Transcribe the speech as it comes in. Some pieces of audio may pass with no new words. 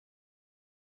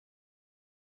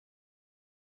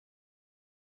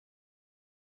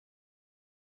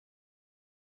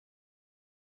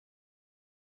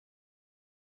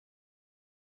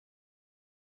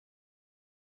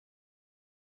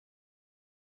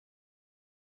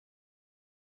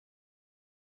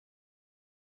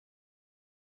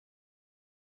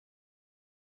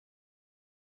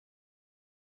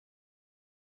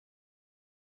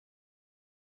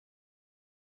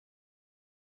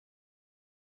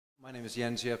My name is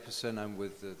Jens Jeppesen. I'm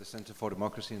with the Center for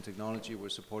Democracy and Technology. We're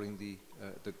supporting the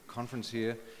conference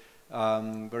here.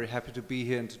 Very happy to be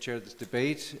here and to chair this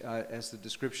debate. As the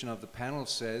description of the panel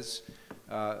says,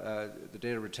 the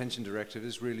Data Retention Directive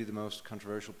is really the most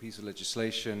controversial piece of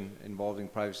legislation involving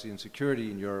privacy and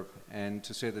security in Europe. And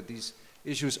to say that these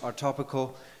issues are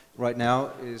topical right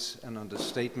now is an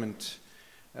understatement.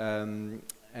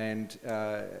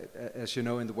 As you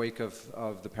know, in the wake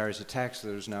of the Paris attacks,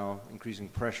 there's now increasing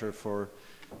pressure for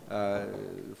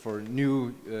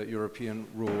new European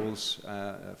rules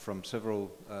from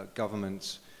several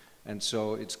governments, and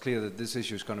so it's clear that this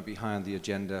issue is going to be high on the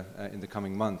agenda in the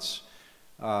coming months.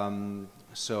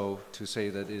 So to say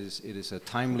that it is a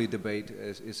timely debate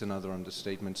is another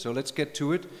understatement. So let's get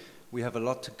to it. We have a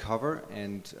lot to cover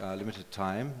and limited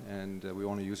time, and we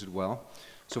want to use it well.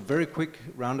 So very quick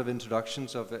round of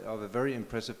introductions of a very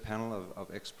impressive panel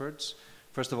of experts.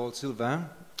 First of all, Sylvain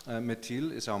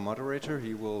Métille is our moderator.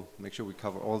 He will make sure we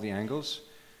cover all the angles.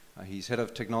 He's head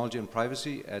of technology and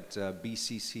privacy at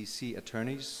BCCC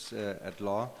Attorneys at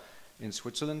Law in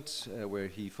Switzerland, where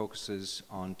he focuses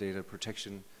on data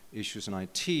protection issues and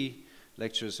IT,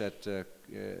 lectures at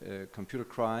computer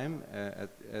crime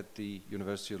at the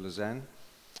University of Lausanne,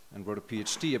 and wrote a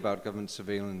PhD about government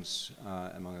surveillance,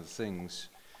 among other things.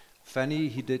 Fanny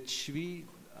Hidvégi,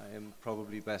 I am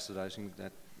probably bastardizing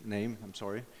that name, I'm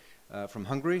sorry, from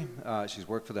Hungary. She's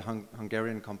worked for the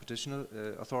Hungarian Competition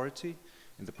Authority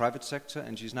in the private sector,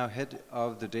 and she's now head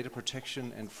of the Data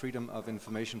Protection and Freedom of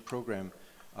Information Program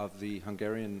of the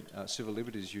Hungarian Civil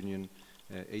Liberties Union,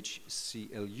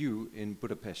 HCLU, in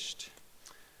Budapest.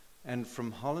 And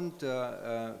from Holland,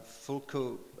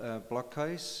 Fulco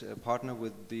Blokhuis, a partner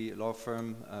with the law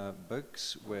firm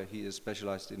Boekx, where he is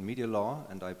specialized in media law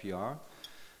and IPR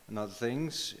and other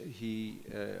things. He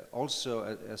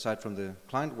also, aside from the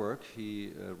client work,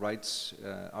 he writes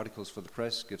articles for the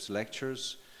press, gives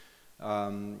lectures,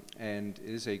 and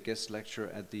is a guest lecturer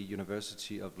at the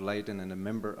University of Leiden and a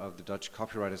member of the Dutch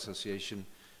Copyright Association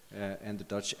and the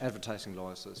Dutch Advertising Law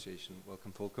Association.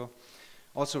 Welcome, Fulco.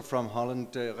 Also from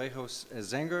Holland, Rejo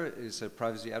Zenger is a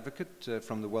privacy advocate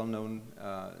from the well-known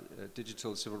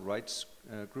digital civil rights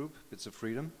group, Bits of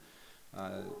Freedom.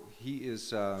 He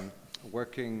is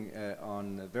working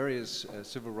on various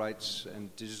civil rights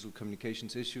and digital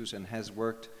communications issues and has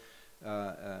worked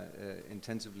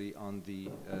intensively on the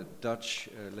Dutch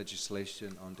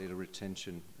legislation on data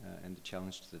retention and the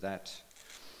challenge to that.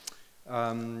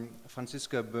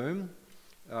 Franziska Boehm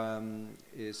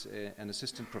is an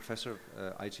assistant professor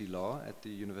of IT law at the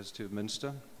University of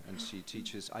Münster, and she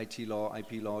teaches IT law,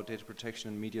 IP law, data protection,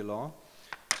 and media law.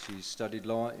 She studied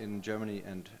law in Germany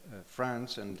and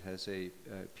France and has a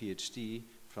PhD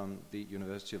from the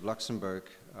University of Luxembourg.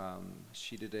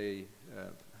 She did a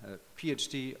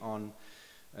PhD on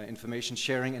information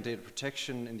sharing and data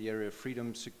protection in the area of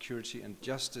freedom, security, and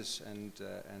justice, and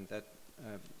that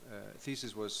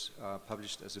thesis was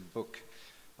published as a book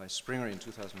by Springer in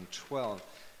 2012,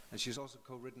 and she's also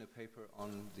co-written a paper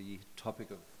on the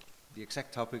topic of the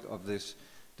exact topic of this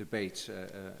debate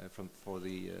for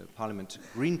the Parliament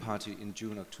Green Party in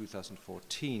June of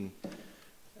 2014.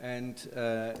 And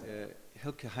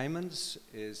Hielke Hijmans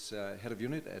is head of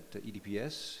unit at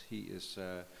EDPS. He is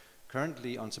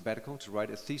currently on sabbatical to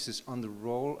write a thesis on the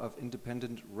role of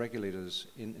independent regulators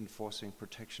in enforcing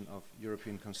protection of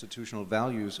European constitutional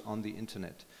values on the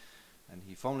internet. And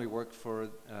he formerly worked for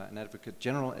an advocate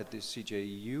general at the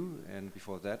CJEU, and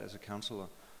before that as a counselor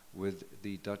with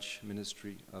the Dutch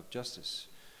Ministry of Justice.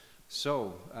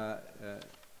 So, a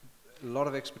lot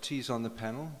of expertise on the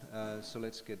panel, so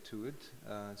let's get to it.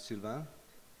 Sylvain?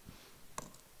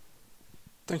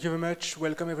 Thank you very much.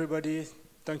 Welcome everybody.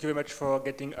 Thank you very much for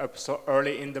getting up so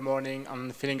early in the morning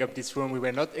and filling up this room. We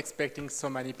were not expecting so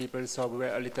many people, so we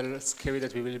were a little scared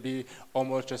that we will be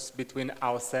almost just between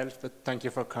ourselves, but thank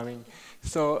you for coming.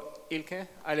 So, Hielke,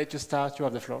 I'll let you start. You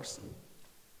have the floors.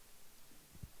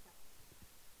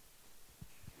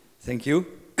 Thank you.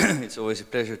 It's always a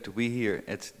pleasure to be here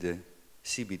at the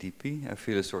CPDP. I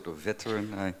feel a sort of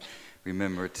veteran. I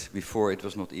remembered before it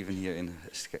was not even here in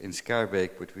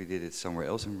Schaerbeek, but we did it somewhere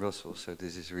else in Brussels, so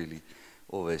this is really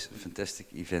always a fantastic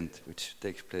event which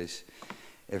takes place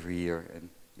every year and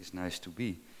is nice to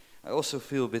be. I also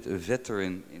feel a bit a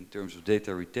veteran in terms of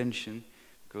data retention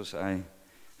because I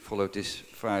followed this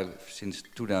file since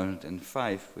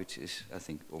 2005, which is I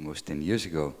think almost 10 years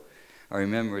ago. I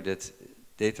remember that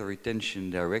Data Retention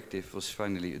Directive was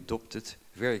finally adopted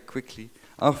very quickly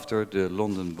after the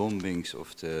London bombings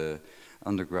of the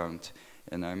underground,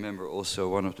 and I remember also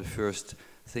one of the first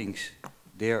things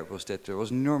there was that there was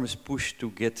an enormous push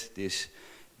to get this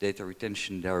Data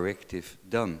Retention Directive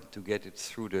done to get it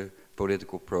through the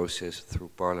political process,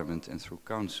 through Parliament and through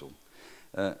Council.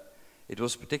 It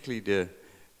was particularly the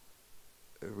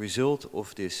result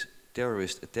of this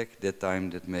terrorist attack that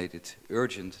time that made it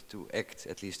urgent to act.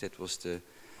 At least that was the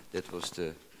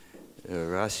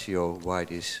ratio why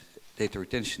this Data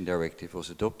Retention Directive was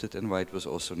adopted and why it was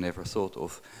also never thought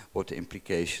of what the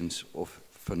implications of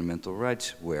fundamental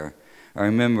rights were. I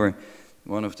remember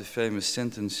one of the famous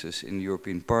sentences in the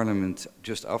European Parliament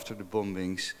just after the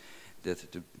bombings,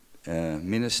 that the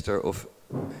Minister of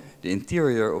the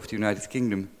Interior of the United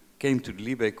Kingdom came to the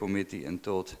Libe Committee and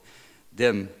told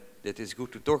them that it's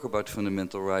good to talk about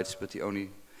fundamental rights, but the only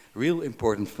real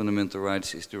important fundamental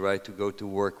rights is the right to go to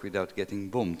work without getting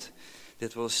bombed.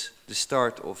 That was the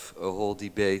start of a whole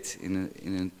debate in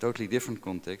a totally different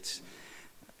context.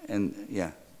 And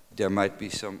yeah, there might be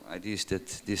some ideas that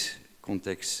this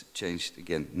context changed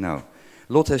again now.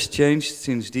 A lot has changed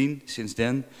since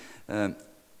then.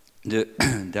 The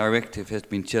directive has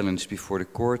been challenged before the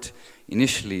court,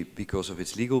 initially because of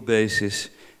its legal basis,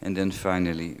 and then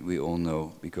finally, we all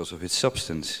know, because of its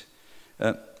substance.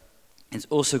 It's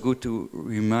also good to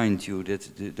remind you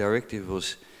that the directive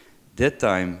was that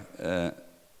time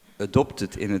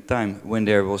adopted in a time when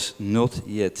there was not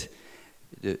yet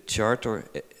the charter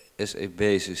as a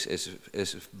basis,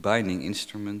 as a binding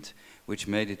instrument, which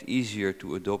made it easier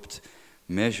to adopt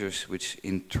measures which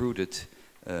intruded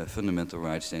fundamental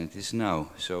rights than it is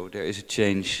now. So there is a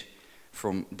change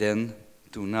from then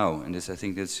to now, and I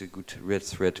think that's a good red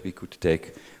thread we could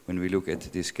take when we look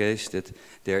at this case, that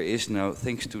there is now,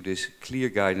 thanks to this clear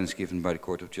guidance given by the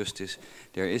Court of Justice,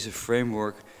 there is a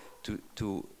framework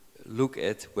to look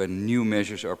at when new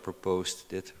measures are proposed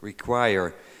that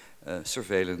require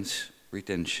surveillance,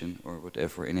 retention, or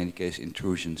whatever, in any case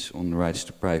intrusions on rights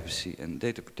to privacy and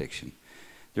data protection.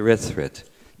 The red thread.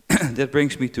 That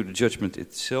brings me to the judgment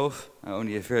itself. I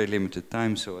only have very limited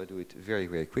time, so I do it very,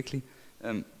 very quickly.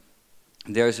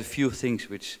 There's a few things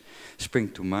which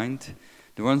spring to mind.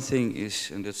 The one thing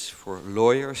is, and that's for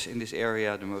lawyers in this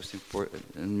area, the most important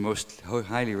and most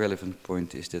highly relevant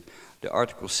point is that the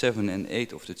Articles 7 and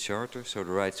 8 of the Charter, so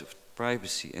the rights of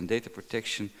privacy and data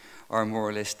protection, are more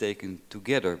or less taken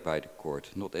together by the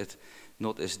court, not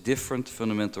as different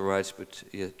fundamental rights, but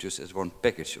just as one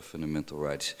package of fundamental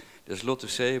rights. There's a lot to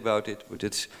say about it, but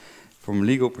it's, from a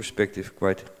legal perspective,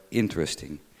 quite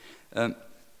interesting.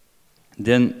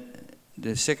 Then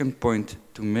the second point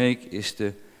to make is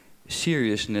the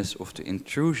seriousness of the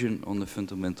intrusion on the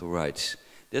fundamental rights.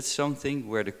 That's something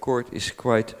where the court is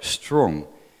quite strong.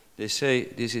 They say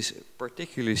this is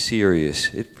particularly serious.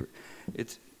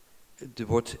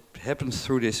 What happens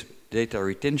through this Data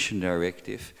Retention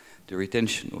Directive, the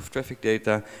retention of traffic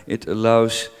data, it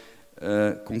allows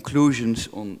conclusions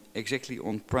on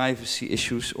privacy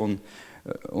issues,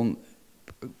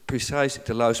 it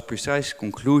allows precise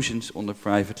conclusions on the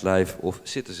private life of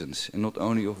citizens, and not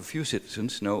only of a few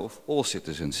citizens, no, of all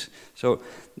citizens. So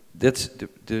that's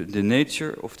the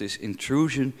nature of this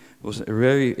intrusion was a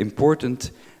very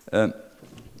important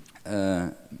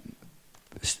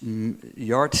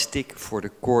yardstick for the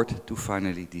court to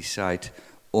finally decide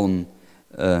on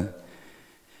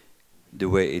the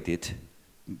way it did,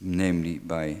 namely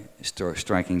by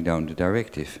striking down the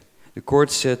directive. The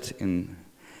court said,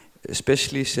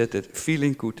 especially said that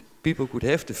people could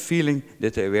have the feeling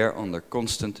that they were under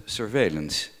constant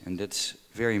surveillance, and that's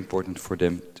very important for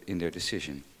them in their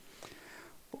decision.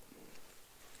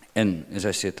 And as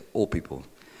I said, all people.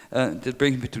 That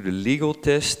brings me to the legal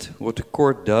test. What the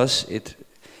court does, it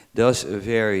does a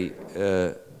very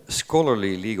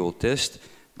scholarly legal test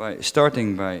by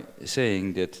starting by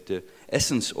saying that the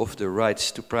essence of the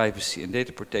rights to privacy and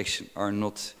data protection are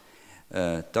not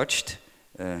touched.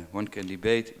 One can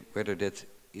debate whether that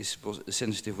was a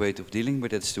sensitive way of dealing,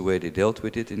 but that's the way they dealt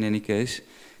with it in any case.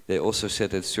 They also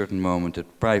said at a certain moment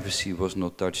that privacy was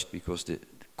not touched because the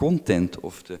content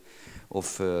of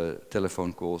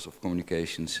telephone calls, of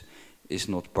communications, is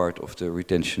not part of the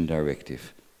retention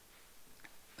directive.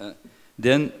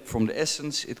 Then, from the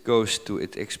essence, it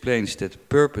explains that the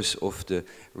purpose of the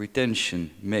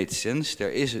retention made sense. There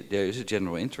is a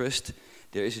general interest.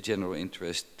 There is a general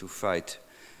interest to fight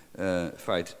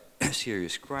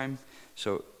serious crime.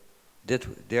 So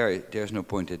there's no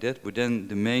point at that. But then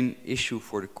the main issue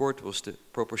for the court was the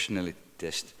proportionality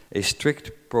test, a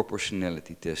strict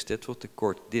proportionality test. That's what the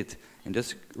court did, and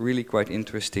that's really quite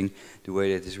interesting. The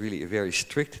way that is really a very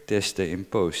strict test they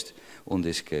imposed on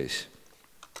this case.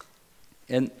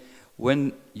 And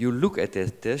when you look at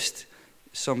that test,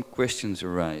 some questions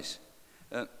arise.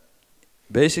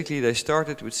 Basically, they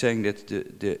started with saying that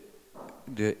the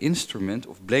the instrument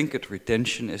of blanket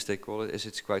retention, as they call it, as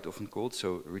it's quite often called,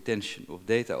 so retention of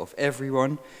data of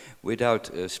everyone without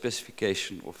a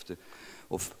specification of the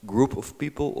group of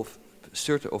people,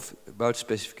 about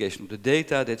specification of the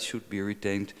data that should be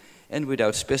retained, and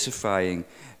without specifying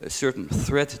a certain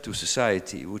threat to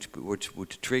society which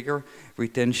would trigger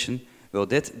retention. Well,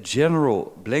 that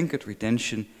general blanket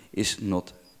retention is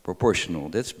not proportional.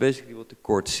 That's basically what the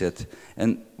court said.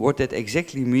 And what that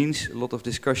exactly means, a lot of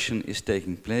discussion is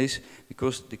taking place,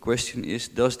 because the question is,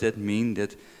 does that mean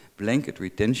that blanket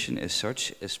retention as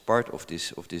such, as part of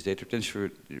this Data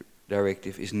Retention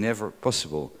Directive, is never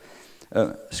possible?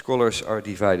 Scholars are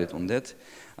divided on that.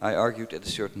 I argued at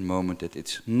a certain moment that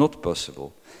it's not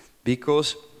possible,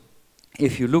 because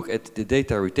if you look at the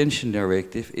Data Retention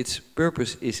Directive, its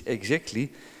purpose is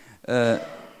exactly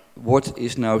what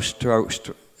is now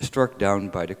struck down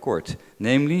by the court.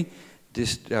 Namely,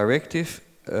 this directive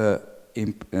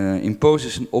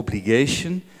imposes an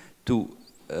obligation to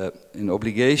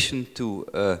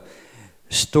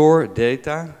store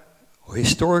data,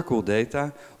 historical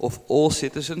data of all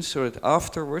citizens, so that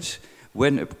afterwards,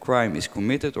 when a crime is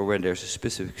committed or when there's a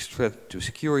specific threat to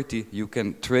security, you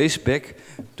can trace back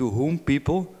to whom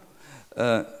people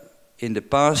in the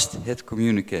past had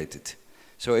communicated.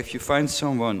 So if you find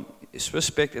someone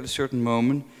suspect at a certain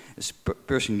moment, a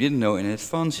person you didn't know in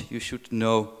advance, you should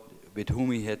know with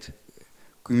whom he had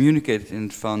communicated in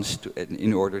advance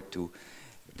in order to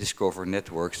discover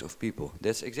networks of people.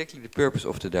 That's exactly the purpose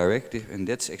of the directive, and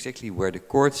that's exactly where the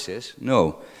court says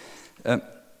no.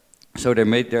 So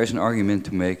there's an argument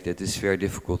to make that it's very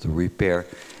difficult to repair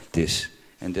this,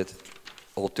 and that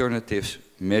alternatives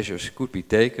measures could be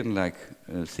taken, like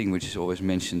a thing which is always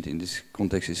mentioned in this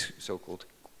context is so-called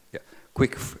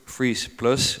quick freeze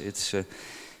plus. It's a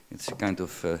kind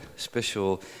of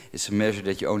special, it's a measure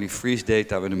that you only freeze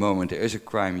data when the moment there is a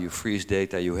crime, you freeze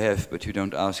data you have, but you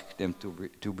don't ask them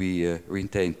to be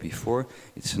retained before.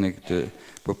 It's a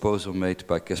proposal made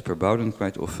by Casper Bowden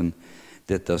quite often.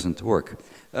 That doesn't work.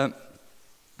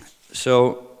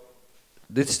 So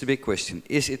that's the big question.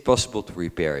 Is it possible to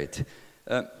repair it?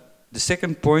 The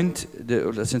second point,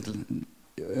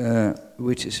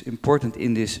 which is important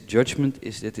in this judgment,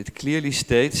 is that it clearly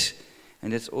states,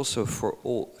 and that's also for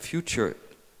all future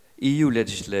EU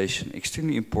legislation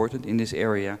extremely important in this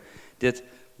area, that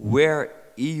where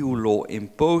EU law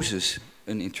imposes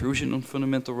an intrusion on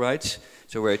fundamental rights,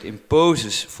 so where it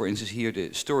imposes, for instance here,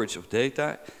 the storage of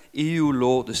data, EU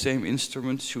law, the same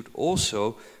instruments, should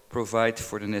also provide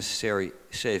for the necessary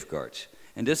safeguards.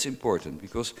 And that's important,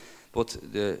 because what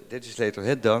the legislator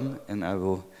had done, and I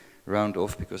will round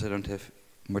off because I don't have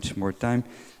much more time,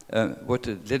 what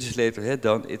the legislator had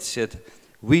done, it said,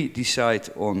 we decide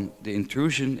on the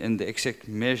intrusion and the exact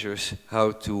measures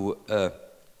how the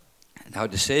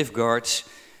safeguards,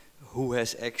 who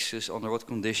has access, under what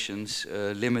conditions,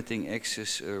 limiting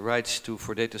access rights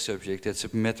for data subject. That's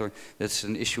a matter, that's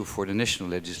an issue for the national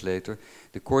legislator.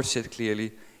 The court said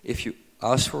clearly, if you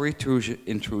ask for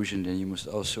intrusion, then you must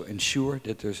also ensure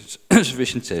that there's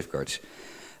sufficient safeguards.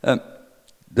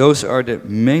 Those are the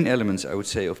main elements, I would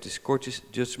say, of this court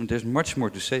judgment. There's much more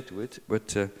to say to it,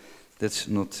 but that's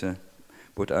not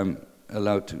what I'm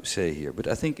allowed to say here. But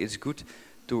I think it's good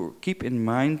to keep in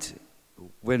mind,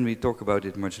 when we talk about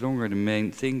it much longer, the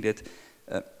main thing that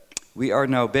we are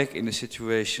now back in a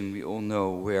situation we all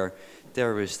know where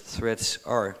terrorist threats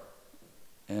are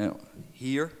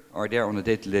there on a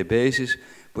day-to-day basis,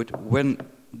 but when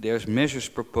there's measures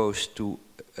proposed to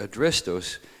address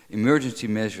those, emergency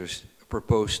measures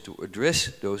proposed to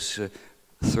address those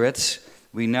threats,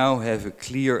 we now have a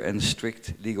clear and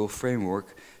strict legal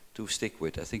framework to stick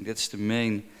with. I think that's the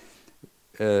main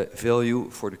value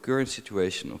for the current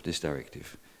situation of this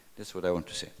directive. That's what I want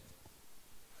to say.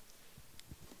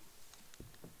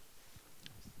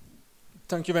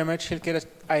 Thank you very much, Hielke.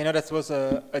 I know that was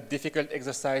a difficult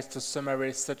exercise to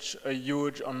summarize such a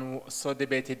huge and so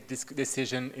debated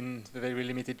decision in a very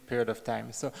limited period of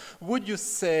time. So would you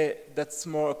say that's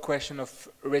more a question of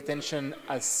retention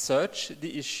as such,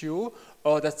 the issue,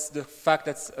 or that's the fact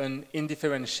that's an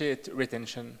indifferentiate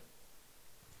retention?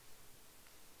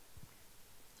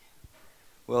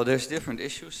 Well, there's different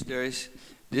issues. There is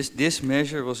this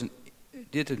measure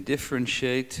didn't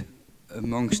differentiate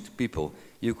amongst people.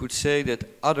 You could say that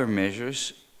other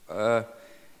measures are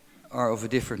of a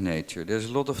different nature. There's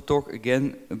a lot of talk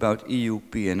again about EU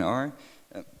PNR,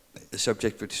 a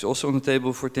subject which is also on the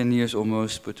table for 10 years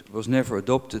almost, but was never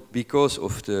adopted because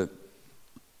of the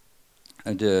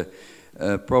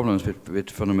problems with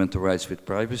fundamental rights, with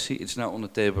privacy. It's now on the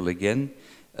table again.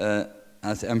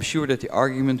 I'm sure that the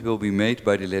argument will be made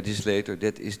by the legislator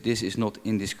that this is not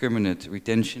indiscriminate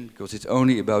retention, because it's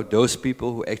only about those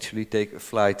people who actually take a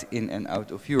flight in and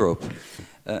out of Europe.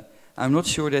 I'm not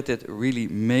sure that that really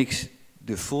makes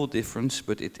the full difference,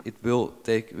 but it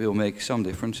will make some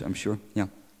difference, I'm sure. Yeah.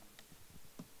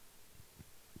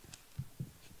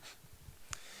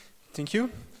 Thank you.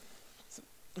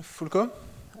 Fulco,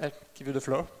 I'll give you the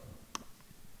floor.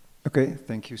 Okay,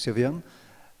 thank you, Sylvain.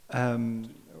 Do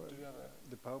you have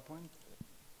the PowerPoint?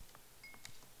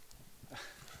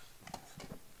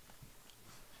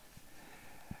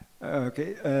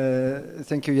 Okay,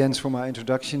 thank you, Jens, for my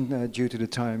introduction. Due to the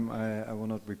time, I will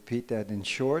not repeat that in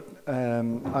short.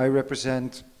 I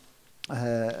represent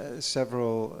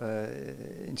several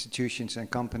institutions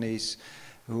and companies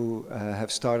who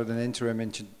have started an interim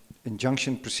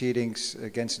injunction proceedings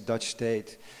against the Dutch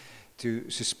state to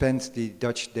suspend the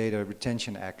Dutch Data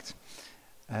Retention Act.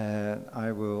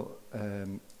 I will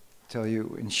tell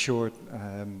you in short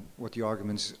what the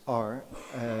arguments are.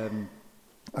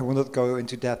 I will not go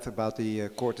into depth about the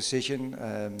court decision.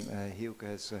 Hielke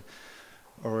has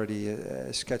already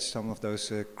sketched some of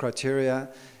those criteria.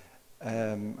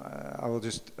 I will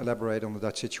just elaborate on the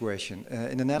Dutch situation.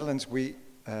 In the Netherlands,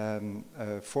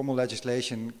 formal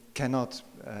legislation cannot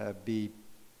be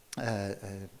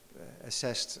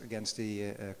assessed against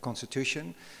the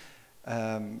constitution.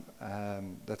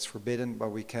 That's forbidden,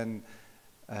 but we can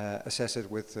assess it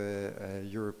with a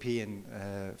European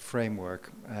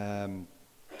framework.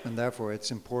 And therefore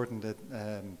it's important that,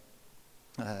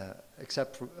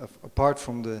 apart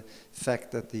from the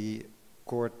fact that the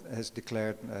court has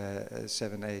declared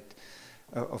 7-8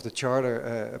 of the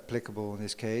charter applicable in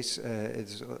this case,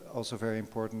 it's also very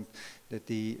important that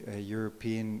the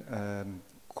European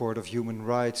Court of Human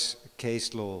Rights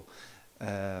case law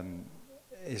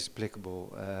is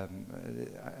applicable.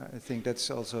 I think that's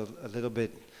also a little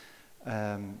bit,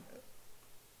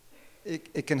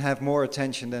 it can have more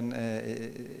attention than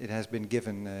it has been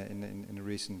given in the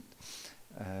recent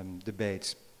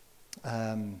debates.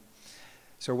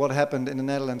 So what happened in the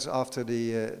Netherlands after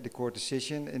the court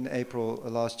decision? In April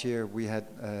last year we had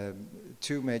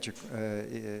two major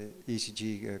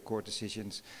ECJ court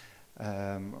decisions,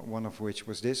 one of which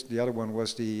was this. The other one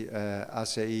was the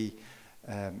ACI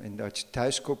in Dutch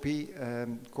thuiskopie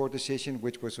court decision,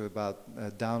 which was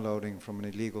about downloading from an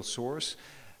illegal source.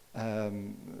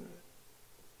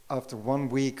 After 1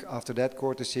 week after that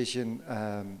court decision,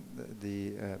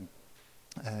 the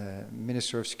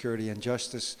Minister of Security and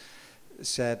Justice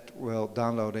said, well,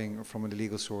 downloading from an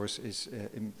illegal source is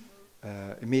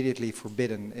immediately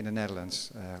forbidden in the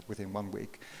Netherlands within 1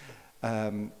 week.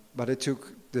 But it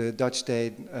took the Dutch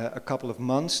state a couple of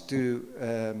months to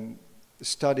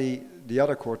study the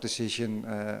other court decision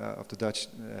of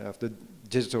the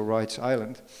Digital Rights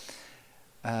Island.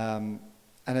 And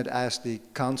it asked the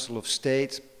Council of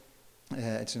State,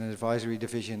 it's an advisory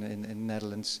division in the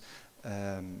Netherlands,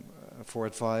 for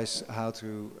advice how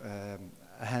to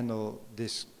handle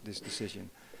this decision.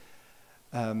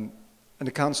 And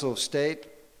the Council of State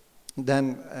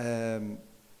then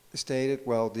stated,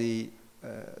 well, the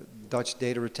Dutch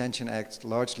Data Retention Act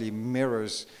largely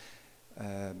mirrors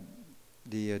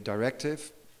the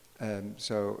directive,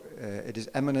 so it is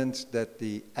eminent that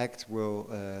the act will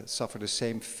suffer the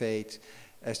same fate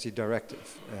as the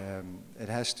directive. It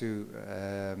has to,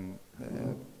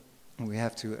 we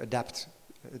have to adapt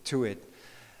to it.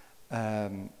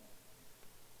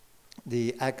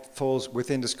 The Act falls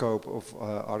within the scope of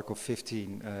Article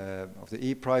 15 of the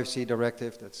e-privacy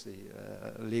directive. That's the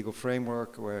legal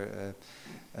framework where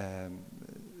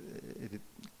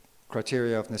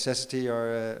criteria of necessity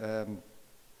are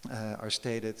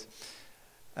stated.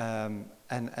 And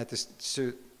at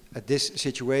this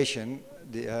situation,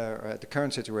 at the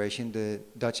current situation, the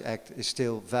Dutch Act is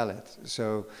still valid.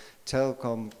 So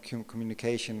telecom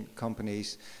communication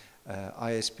companies,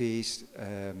 ISPs,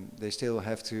 they still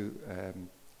have to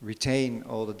retain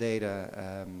all the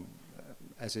data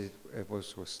as it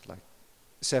was like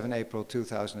 7 April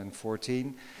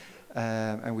 2014,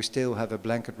 and we still have a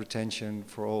blanket retention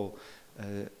for all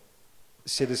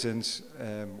citizens,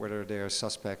 whether they are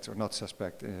suspect or not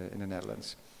suspect in the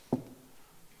Netherlands.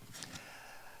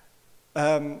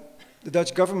 The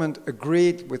Dutch government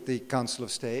agreed with the Council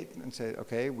of State and said,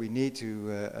 okay, we need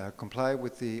to comply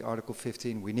with the Article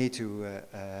 15, we need to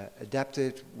adapt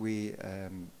it. We,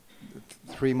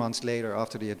 3 months later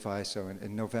after the advice, so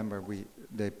in November,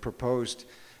 they proposed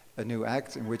a new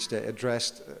act in which they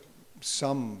addressed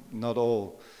some, not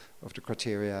all, of the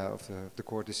criteria of the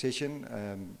court decision.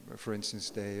 For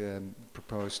instance, they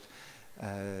proposed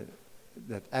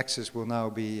that access will now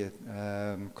be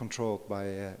controlled by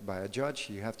a judge.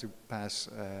 You have to pass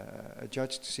a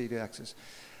judge to see the access.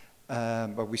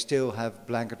 But we still have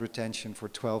blanket retention for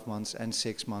 12 months and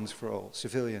 6 months for all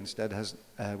civilians. That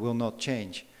will not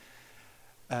change.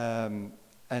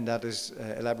 And that is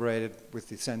elaborated with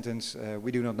the sentence,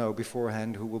 we do not know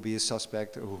beforehand who will be a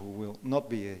suspect or who will not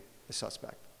be a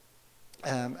suspect.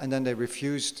 And then they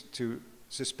refused to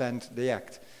suspend the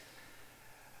act.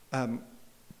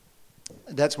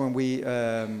 That's when we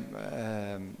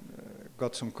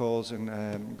got some calls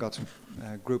and got some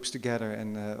groups together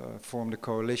and formed a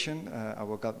coalition. I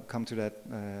will come to that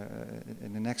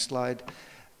in the next slide.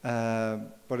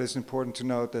 But it's important to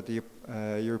note that the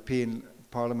European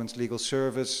Parliament's legal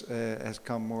service has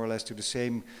come more or less to the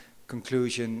same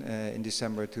conclusion in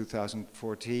December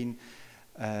 2014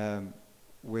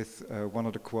 with one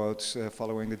of the quotes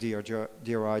following the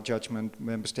DRI judgment,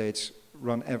 member states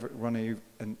run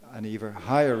an even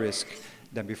higher risk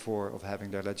than before of having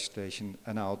their legislation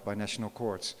annulled by national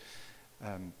courts.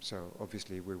 So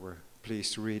obviously we were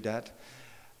pleased to read that.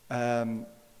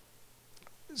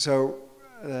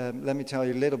 Let me tell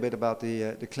you a little bit about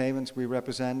the claimants we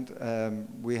represent.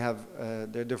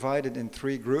 They're divided in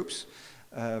 3 groups.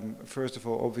 First of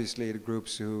all, obviously the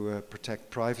groups who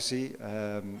protect privacy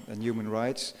and human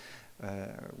rights,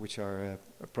 which are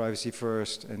Privacy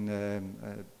First and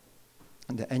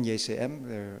the NJCM,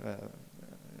 they're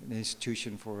an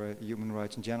institution for human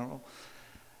rights in general.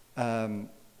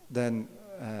 Then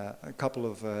a couple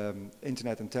of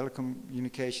internet and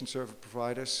telecommunication service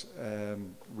providers.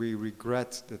 We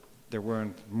regret that there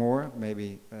weren't more.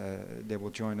 Maybe they will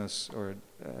join us or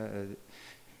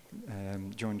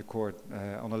join the court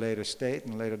on a later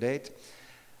date.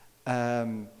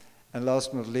 And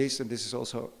last but not least, and this is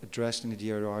also addressed in the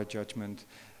DRI judgment,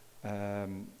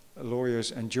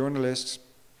 lawyers and journalists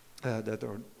that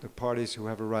are the parties who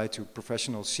have a right to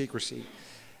professional secrecy.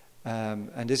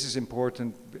 And this is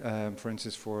important, for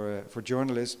instance, for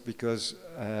journalists, because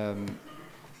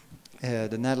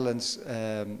the Netherlands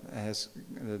has,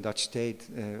 the Dutch state,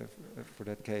 for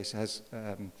that case, has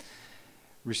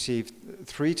received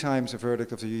 3 times a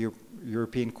verdict of the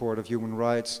European Court of Human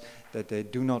Rights that they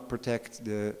do not protect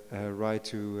the right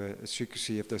to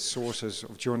secrecy of the sources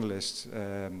of journalists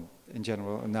in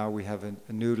general. And now we have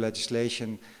a new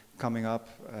legislation coming up.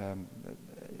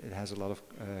 It has a lot of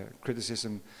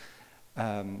criticism.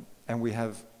 And we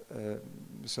have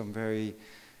some very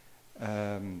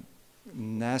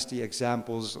nasty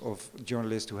examples of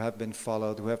journalists who have been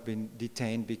followed, who have been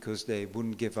detained because they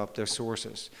wouldn't give up their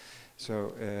sources.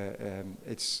 So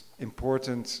it's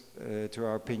important, to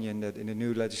our opinion, that in the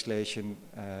new legislation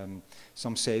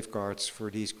some safeguards for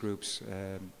these groups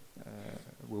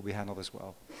will be handled as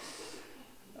well.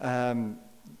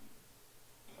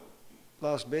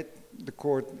 Last bit, the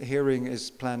court hearing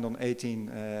is planned on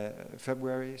 18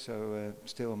 February, so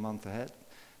still a month ahead.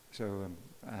 So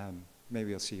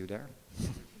maybe I'll see you there.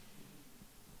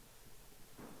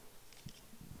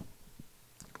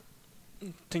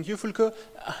 Thank you, Fulco.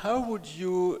 How would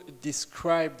you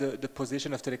describe the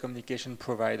position of telecommunication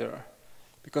provider?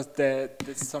 Because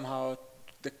somehow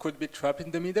they could be trapped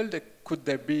in the middle. Could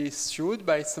they be sued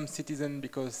by some citizen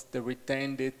because they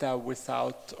retain data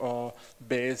without or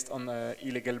based on an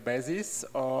illegal basis?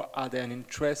 Or are they an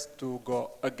interest to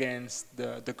go against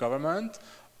the government?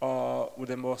 Or would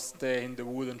they more stay in the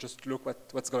wood and just look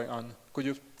what's going on? Could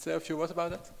you say a few words about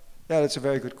that? Yeah, that's a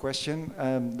very good question.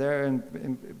 They're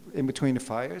in between the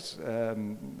fires.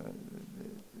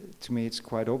 To me, it's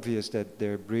quite obvious that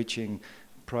they're breaching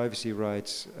privacy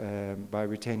rights by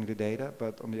retaining the data,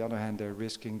 but on the other hand, they're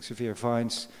risking severe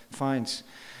fines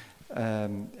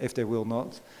if they will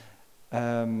not.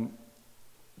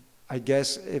 I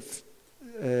guess if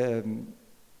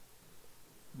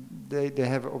they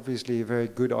have obviously a very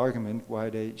good argument why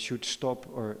they should stop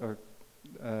or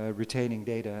retaining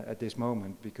data at this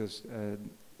moment, because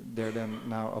they're then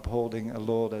now upholding a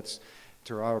law that's,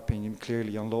 to our opinion,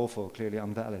 clearly unlawful, clearly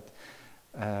invalid.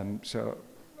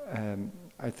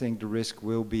 I think the risk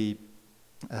will be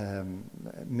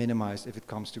minimized if it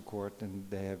comes to court and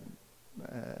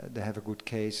they have a good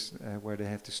case where they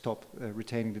have to stop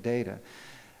retaining the data.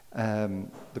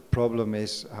 The problem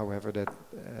is, however, that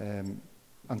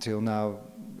until now,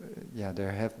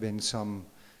 there have been some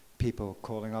people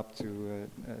calling up to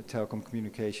telecom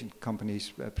communication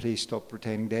companies, please stop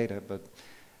retaining data, but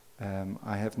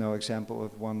I have no example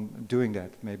of one doing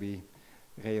that. Maybe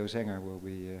Rejo Zenger will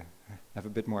have a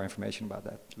bit more information about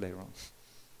that later on.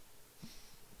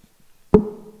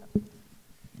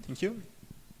 Thank you.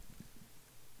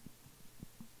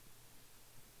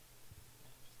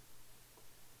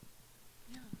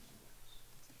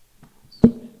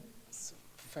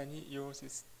 Fanny, yours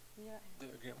is Yeah. the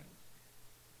grey one.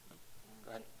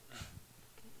 Go ahead.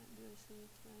 Do I see it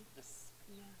right? Yes.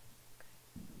 Yeah.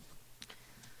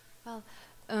 Well,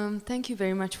 thank you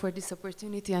very much for this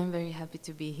opportunity. I'm very happy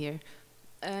to be here.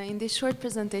 In this short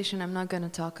presentation, I'm not going to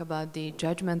talk about the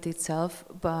judgment itself,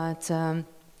 but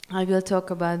I will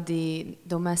talk about the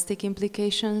domestic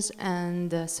implications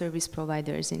and service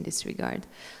providers in this regard.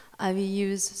 I will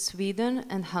use Sweden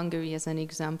and Hungary as an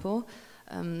example.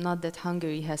 Not that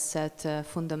Hungary has set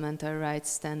fundamental rights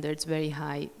standards very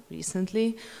high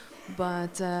recently,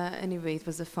 but anyway, it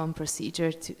was a fun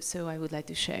procedure, so I would like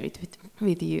to share it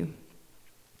with you.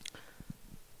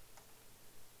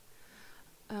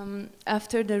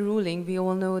 After the ruling, we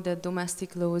all know that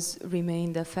domestic laws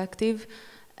remained effective,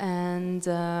 and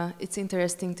it's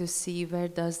interesting to see where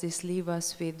does this leave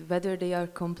us with whether they are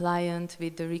compliant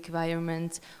with the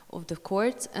requirements of the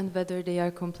courts and whether they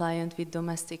are compliant with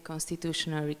domestic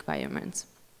constitutional requirements.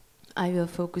 I will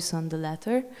focus on the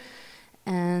latter,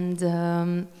 and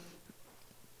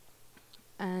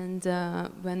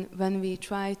when we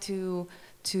try to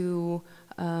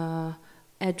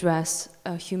address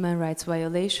a human rights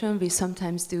violation, we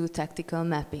sometimes do tactical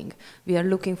mapping. We are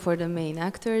looking for the main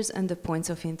actors and the points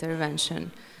of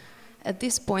intervention. At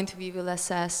this point, we will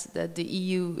assess that the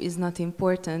EU is not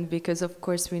important because, of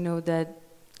course, we know that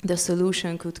the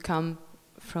solution could come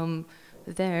from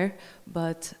there,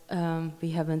 but we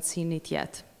haven't seen it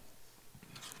yet.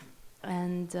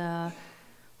 And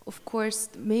of course,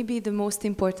 maybe the most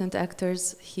important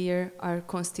actors here are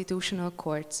constitutional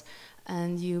courts.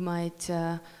 And you might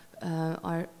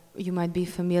be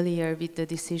familiar with the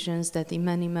decisions that in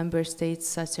many member states,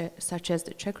 such as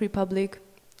the Czech Republic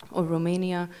or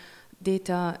Romania,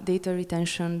 data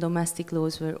retention domestic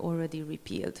laws were already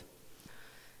repealed.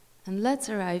 And let's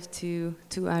arrive to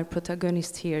our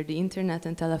protagonist here, the internet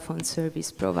and telephone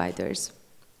service providers.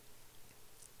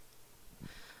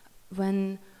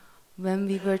 When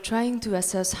we were trying to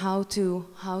assess how to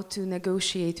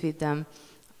negotiate with them,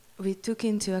 we took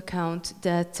into account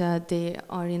that they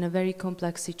are in a very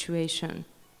complex situation.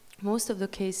 Most of the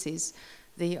cases,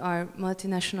 they are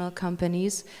multinational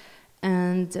companies,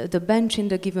 and the bench in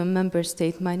the given member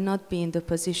state might not be in the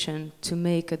position to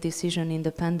make a decision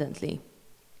independently.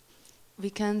 We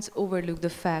can't overlook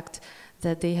the fact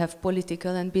that they have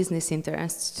political and business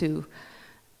interests too.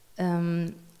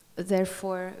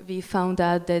 Therefore, we found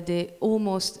out that they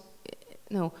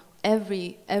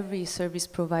every service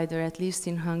provider, at least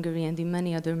in Hungary and in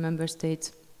many other member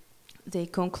states, they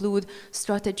conclude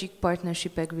strategic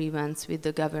partnership agreements with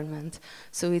the government.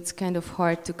 So it's kind of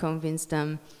hard to convince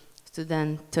them to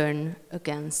then turn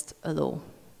against a law.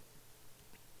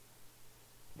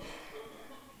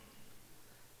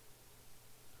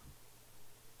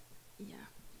 Yeah.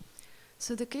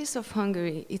 So the case of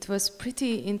Hungary, it was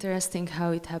pretty interesting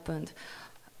how it happened.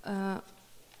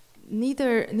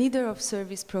 Neither of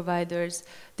service providers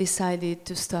decided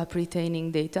to stop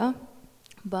retaining data,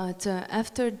 but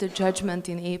after the judgment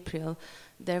in April,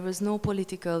 there was no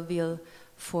political will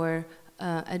for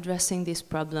addressing this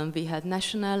problem. We had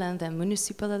national and then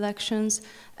municipal elections,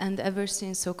 and ever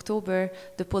since October,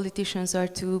 the politicians are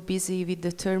too busy with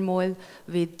the turmoil,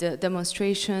 with the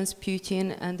demonstrations,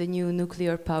 Putin, and the new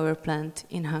nuclear power plant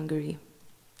in Hungary.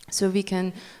 So we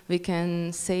can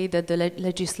say that the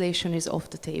legislation is off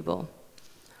the table.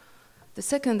 The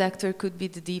second actor could be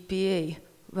the DPA.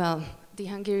 Well, the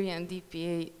Hungarian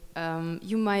DPA,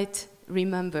 you might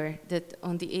remember that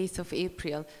on the 8th of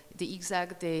April, the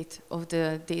exact date of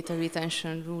the data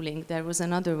retention ruling, there was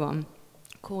another one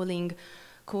calling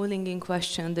in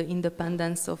question the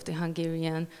independence of the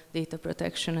Hungarian Data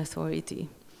Protection Authority.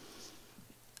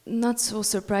 Not so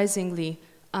surprisingly,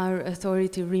 our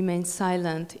authority remained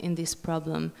silent in this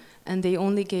problem, and they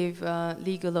only gave a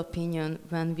legal opinion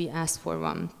when we asked for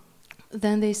one.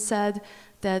 Then they said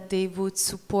that they would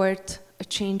support a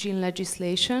change in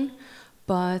legislation,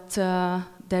 but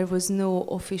there was no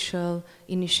official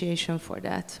initiation for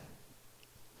that.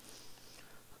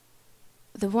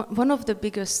 One of the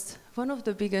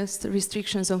biggest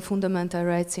restrictions on fundamental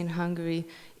rights in Hungary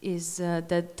is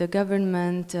that the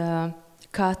government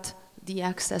cut the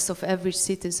access of every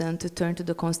citizen to turn to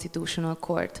the Constitutional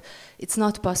Court. It's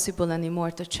not possible anymore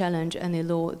to challenge any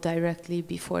law directly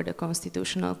before the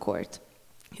Constitutional Court.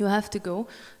 You have to go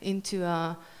into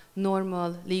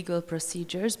normal legal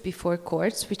procedures before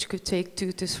courts, which could take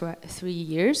 2 to 3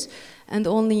 years, and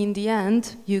only in the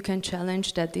end you can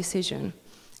challenge that decision.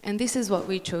 And this is what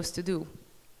we chose to do.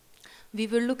 We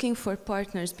were looking for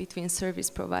partners between service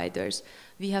providers.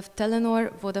 We have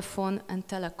Telenor, Vodafone, and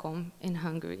Telekom in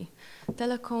Hungary.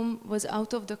 Telekom was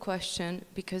out of the question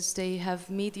because they have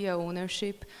media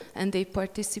ownership and they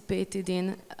participated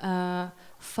in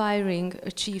firing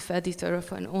a chief editor of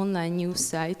an online news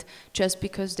site just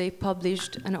because they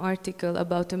published an article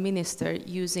about a minister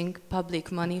using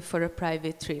public money for a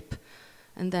private trip.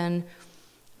 And then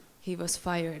he was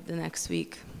fired the next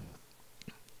week.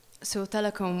 So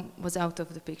Telekom was out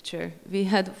of the picture. We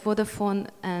had Vodafone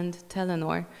and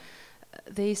Telenor.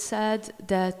 They said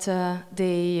that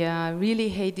they really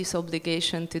hate this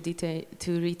obligation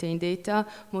to retain data,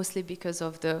 mostly because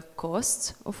of the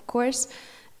costs, of course,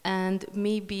 and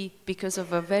maybe because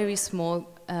of a very small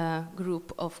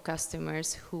group of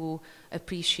customers who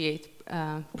appreciate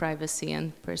privacy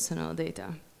and personal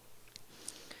data.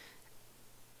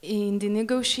 In the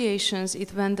negotiations,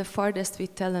 it went the farthest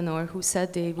with Telenor, who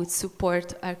said they would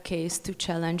support our case to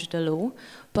challenge the law,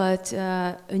 but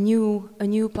a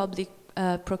new public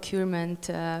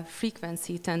procurement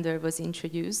frequency tender was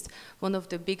introduced, one of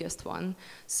the biggest one.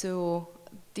 So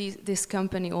this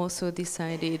company also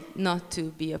decided not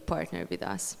to be a partner with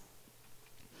us.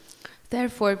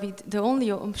 Therefore, the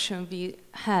only option we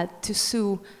had to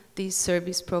sue these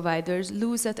service providers,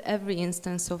 lose at every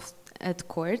instance at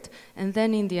court, and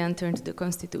then in the end turn to the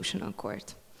Constitutional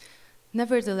Court.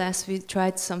 Nevertheless, we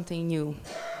tried something new.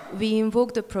 We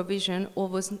invoked a provision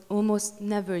almost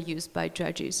never used by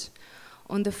judges.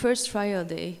 On the first trial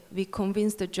day, we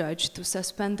convinced the judge to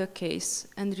suspend the case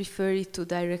and refer it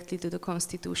directly to the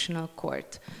Constitutional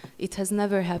Court. It has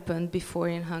never happened before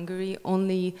in Hungary,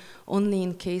 only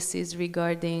in cases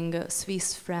regarding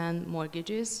Swiss franc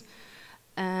mortgages.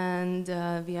 And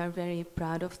we are very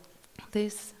proud of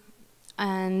this.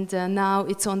 And now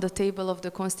it's on the table of the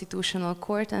Constitutional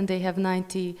Court, and they have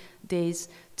 90 days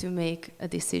to make a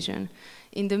decision.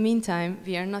 In the meantime,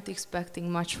 we are not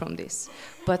expecting much from this,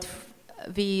 but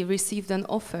we received an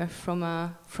offer from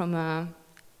a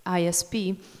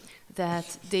ISP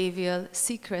that they will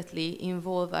secretly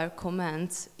involve our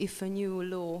comments if a new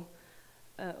law,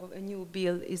 a new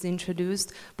bill is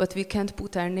introduced, but we can't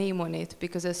put our name on it,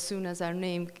 because as soon as our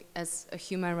name as a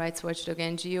human rights watchdog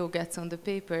NGO gets on the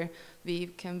paper, we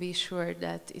can be sure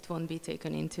that it won't be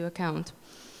taken into account.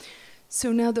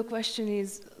 So now the question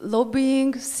is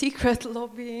lobbying, secret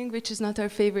lobbying, which is not our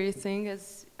favorite thing,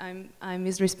 as I'm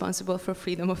responsible for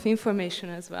freedom of information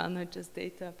as well, not just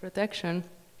data protection.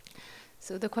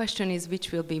 So the question is,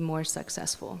 which will be more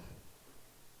successful?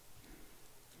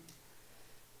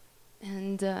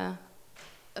 And a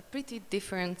pretty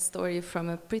different story from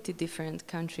a pretty different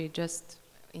country, just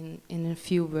in a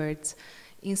few words.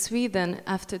 In Sweden,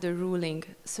 after the ruling,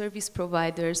 service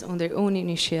providers, on their own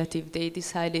initiative, they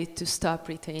decided to stop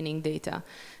retaining data.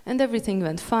 And everything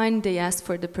went fine. They asked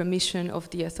for the permission of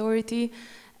the authority,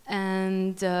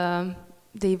 and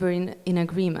they were in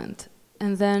agreement.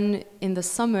 And then in the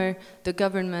summer, the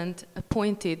government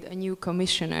appointed a new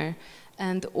commissioner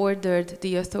and ordered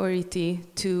the authority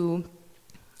to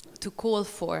call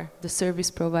for the service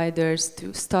providers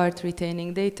to start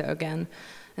retaining data again.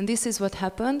 And this is what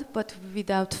happened, but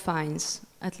without fines.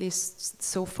 At least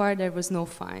so far there was no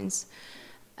fines.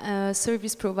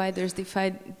 Service providers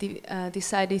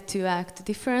decided to act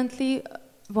differently.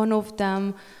 One of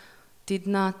them did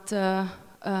not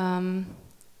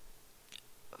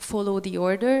follow the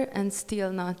order and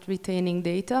still not retaining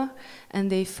data, and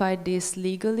they filed this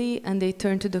legally, and they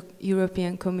turned to the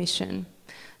European Commission.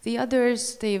 The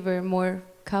others, they were more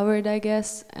coward, I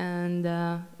guess, and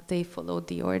they followed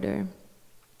the order.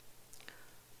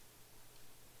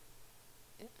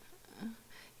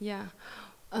 Yeah.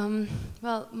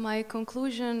 Well, my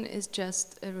conclusion is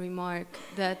just a remark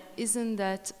that isn't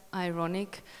that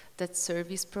ironic that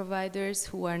service providers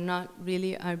who are not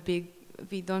really our big,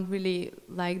 we don't really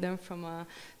like them from a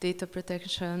data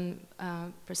protection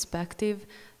perspective.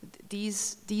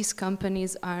 These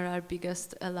companies are our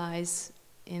biggest allies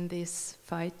in this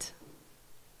fight.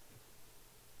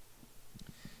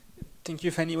 Thank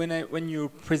you, Fanny. When you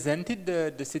presented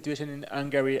the situation in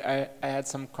Hungary, I had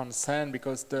some concern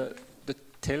because the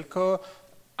telco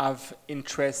have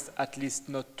interest at least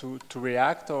not to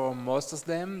react, or most of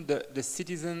them. The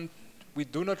citizens, we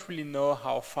do not really know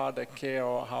how far they care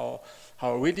or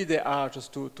how ready they are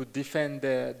just to defend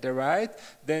the right.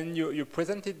 Then you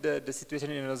presented the situation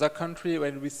in another country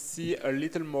when we see a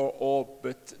little more hope,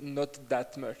 but not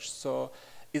that much. So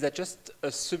is that just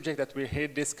a subject that we're here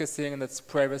discussing and that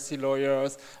privacy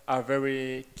lawyers are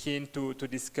very keen to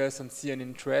discuss and see an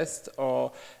interest,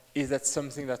 or is that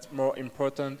something that's more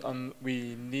important and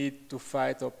we need to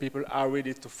fight, or people are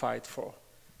ready to fight for?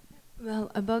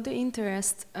 Well, about the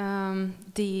interest,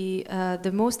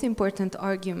 the most important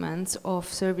arguments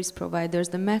of service providers,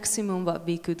 the maximum what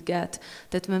we could get,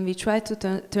 that when we tried to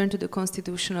turn to the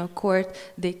Constitutional Court,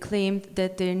 they claimed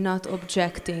that they're not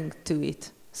objecting to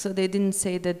it. So they didn't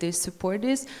say that they support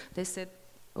this, they said,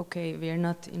 okay, we are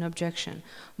not in objection.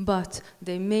 But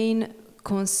the main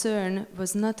concern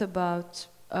was not about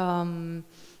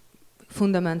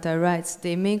fundamental rights.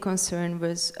 The main concern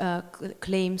was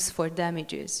claims for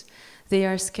damages. They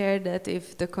are scared that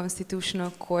if the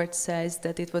Constitutional Court says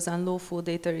that it was unlawful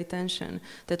data retention,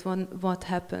 that what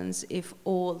happens if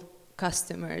all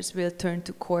customers will turn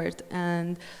to court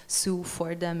and sue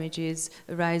for damages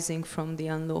arising from the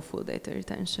unlawful data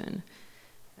retention.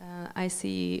 I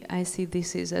see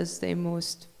this as the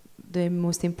most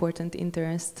important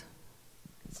interest.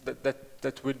 So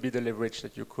that would be the leverage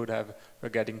that you could have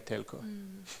regarding telco.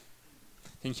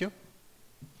 Thank you.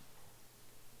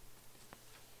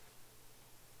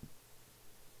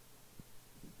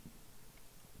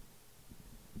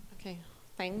 Okay,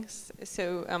 thanks.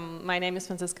 So my name is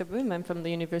Franziska. I'm from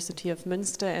the University of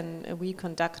Münster, and we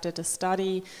conducted a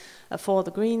study for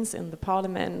the Greens in the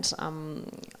Parliament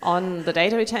on the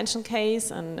data retention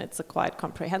case, and it's a quite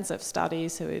comprehensive study,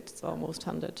 so it's almost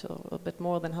 100 or a bit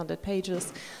more than 100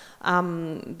 pages.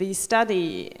 The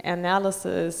study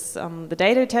analyzes the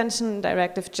Data Retention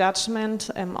Directive judgment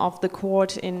of the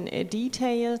court in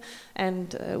detail,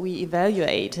 and we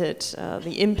evaluated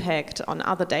the impact on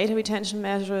other data retention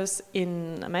measures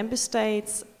in member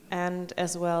states and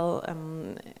as well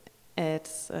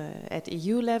at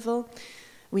EU level.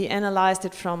 We analyzed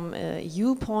it from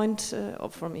EU point, or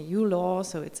from EU law,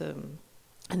 so it's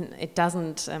and it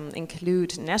doesn't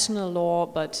include national law,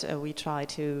 but we try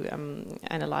to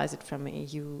analyze it from an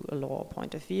EU law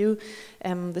point of view.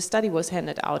 The study was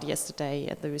handed out yesterday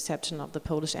at the reception of the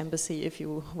Polish embassy. If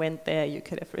you went there, you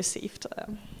could have received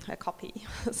a copy.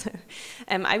 So,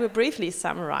 I will briefly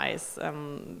summarize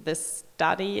this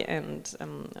study and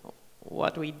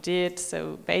what we did.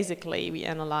 So basically, we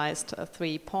analyzed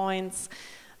 3 points.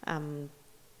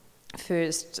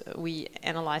 First, we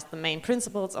analyzed the main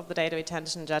principles of the data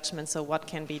retention judgment, so what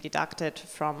can be deducted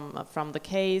from the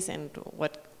case and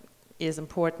what is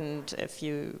important if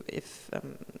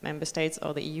member states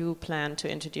or the EU plan to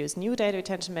introduce new data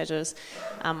retention measures.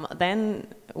 Then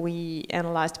we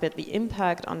analyzed a bit the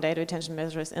impact on data retention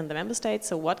measures in the member states,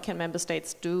 so what can member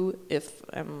states do if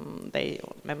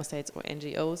member states or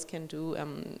NGOs can do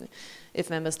if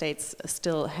member states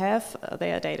still have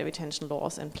their data retention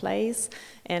laws in place.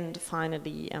 And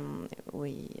finally,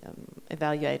 we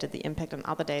evaluated the impact on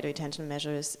other data retention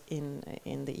measures in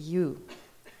the EU.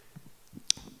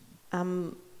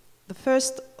 The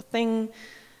first thing,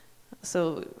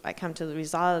 so I come to the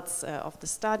results of the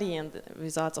study and the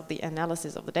results of the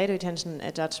analysis of the data retention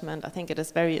judgment. I think it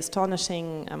is very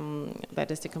astonishing that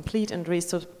is the complete and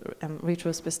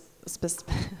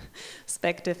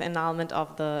retrospective annulment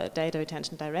of the Data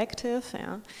Retention Directive.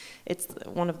 Yeah. It's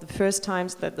one of the first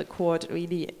times that the court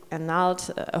really annulled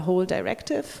a whole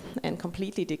directive and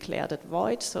completely declared it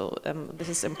void. So this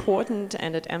is important,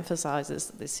 and it emphasizes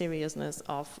the seriousness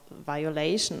of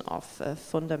violation of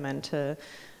fundamental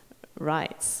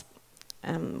rights.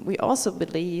 We also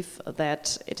believe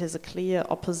that it is a clear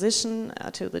opposition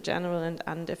to the general and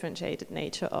undifferentiated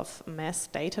nature of mass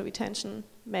data retention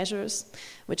measures,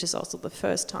 which is also the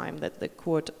first time that the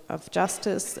Court of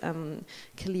Justice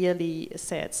clearly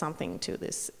said something to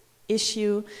this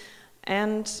issue.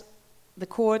 And the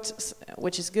court,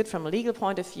 which is good from a legal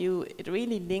point of view, it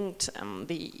really linked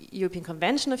the European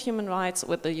Convention of Human Rights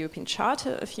with the European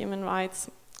Charter of Human Rights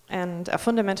and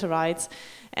fundamental rights,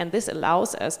 and this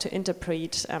allows us to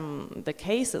interpret the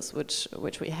cases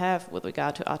which we have with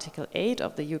regard to Article 8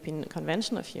 of the European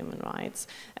Convention of Human Rights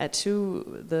to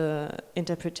the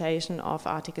interpretation of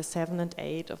Article 7 and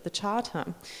 8 of the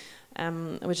Charter,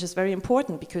 which is very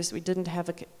important because we didn't have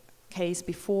a case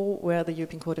before where the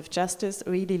European Court of Justice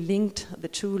really linked the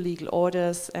two legal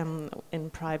orders in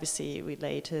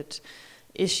privacy-related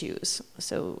issues.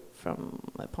 So from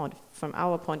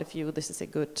our point of view, this is a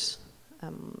good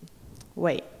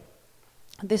way.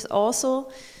 This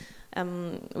also,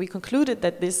 we concluded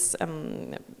that this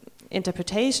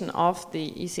interpretation of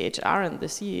the ECHR and the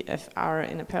CFR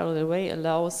in a parallel way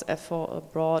allows for a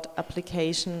broad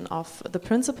application of the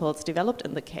principles developed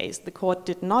in the case. The court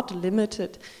did not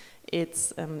limit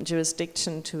its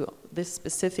jurisdiction to this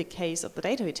specific case of the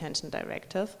Data Retention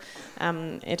Directive.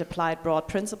 It applied broad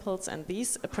principles, and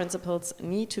these principles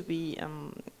need to be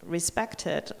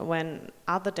respected when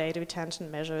other data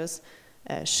retention measures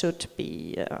should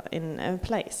be in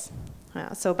place.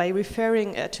 So by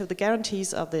referring to the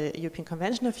guarantees of the European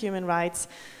Convention of Human Rights,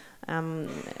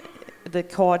 the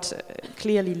court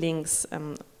clearly links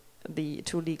the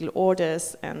two legal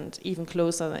orders, and even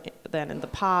closer than in the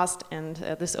past, and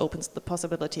this opens the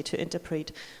possibility to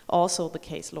interpret also the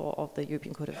case law of the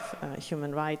European Court of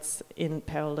Human Rights in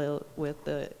parallel with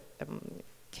the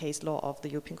case law of the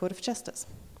European Court of Justice.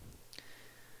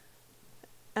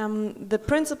 The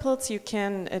principles you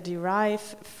can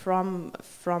derive from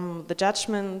the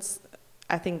judgments,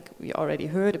 I think we already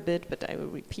heard a bit, but I will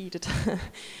repeat it.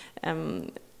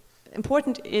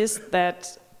 Important is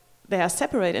that there are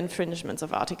separate infringements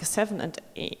of Article 7 and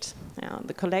 8,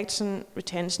 the collection,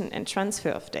 retention and transfer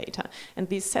of data. And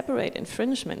these separate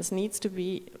infringements needs to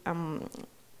be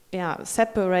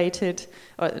separated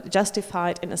or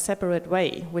justified in a separate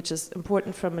way, which is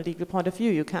important from a legal point of view.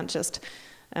 You can't just,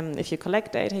 if you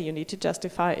collect data, you need to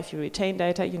justify. If you retain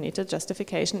data, you need a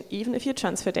justification. Even if you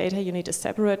transfer data, you need a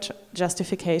separate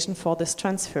justification for this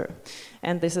transfer.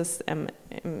 And this is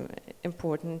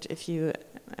important if you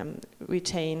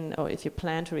retain, or if you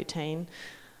plan to retain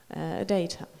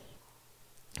data.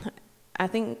 I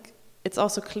think it's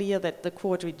also clear that the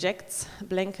court rejects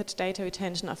blanket data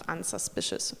retention of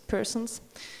unsuspicious persons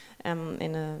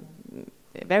in a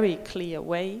very clear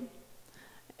way.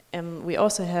 We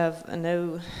also have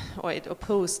it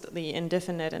opposed the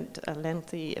indefinite and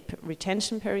lengthy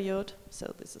retention period,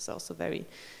 so this is also very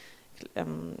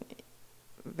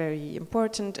very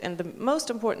important. And the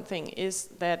most important thing is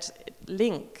that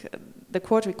the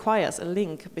court requires a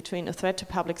link between a threat to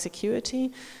public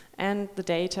security and the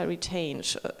data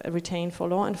retained for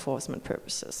law enforcement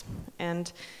purposes.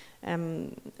 And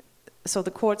so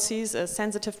the court sees a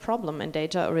sensitive problem in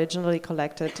data originally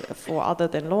collected for other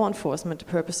than law enforcement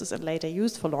purposes and later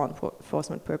used for law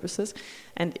enforcement purposes.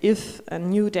 And if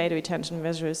new data retention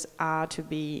measures are to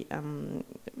be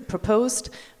proposed,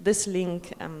 this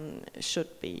link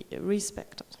should be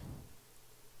respected.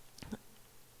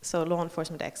 So law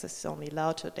enforcement access is only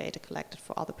allowed to data collected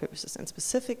for other purposes in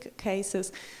specific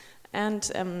cases. And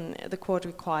the court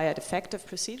required effective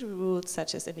procedural rules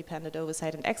such as independent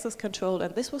oversight and access control.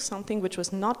 And this was something which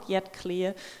was not yet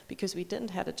clear because we didn't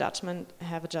have a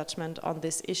judgment on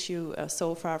this issue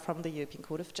so far from the European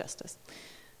Court of Justice.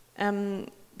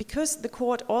 Because the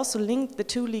court also linked the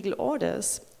two legal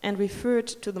orders and referred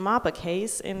to the Marber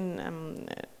case in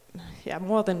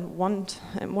more than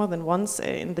once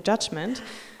in the judgment,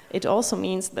 it also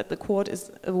means that the court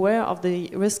is aware of the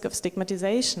risk of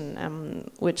stigmatization,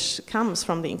 which comes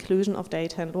from the inclusion of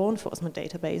data in law enforcement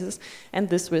databases, and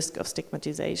this risk of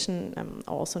stigmatization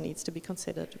also needs to be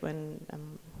considered when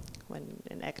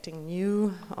enacting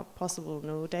new or possible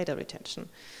new data retention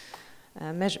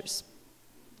measures.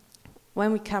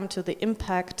 When we come to the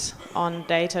impact on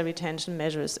data retention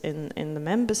measures in the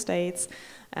member states,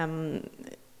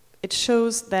 it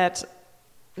shows that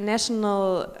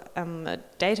national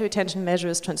data retention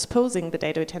measures transposing the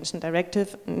Data Retention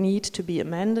Directive need to be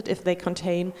amended if they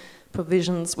contain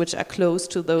provisions which are close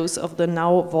to those of the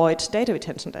now void Data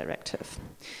Retention Directive.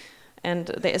 And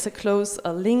there is a close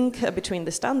link between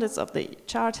the standards of the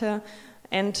Charter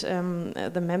and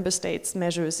the member states'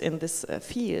 measures in this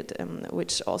field,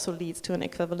 which also leads to an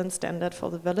equivalent standard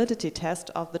for the validity test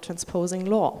of the transposing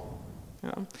law.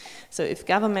 So if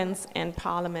governments and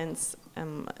parliaments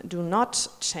do not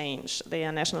change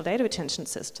their national data retention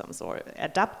systems or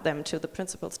adapt them to the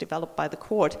principles developed by the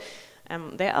court,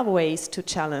 there are ways to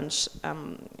challenge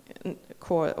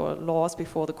laws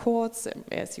before the courts,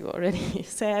 as you already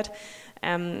said,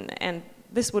 and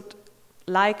this would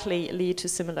likely lead to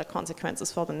similar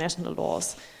consequences for the national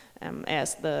laws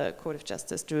as the Court of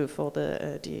Justice drew for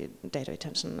the Data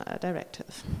Retention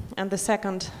Directive. And the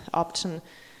second option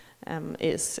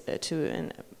is to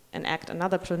enact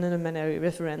another preliminary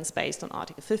reference based on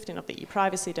Article 15 of the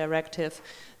e-privacy directive,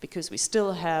 because we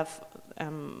still have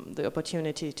the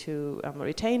opportunity to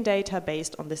retain data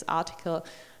based on this article,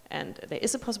 and there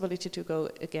is a possibility to go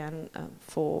again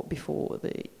before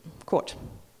the court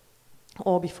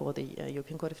or before the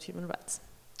European Court of Human Rights.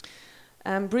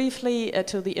 Briefly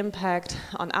to the impact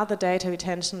on other data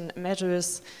retention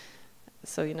measures.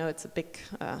 So, you know, it's a big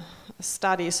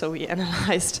study, so we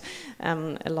analyzed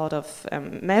a lot of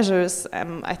measures.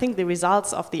 I think the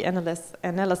results of the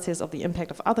analysis of the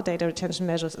impact of other data retention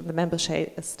measures in the member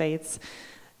states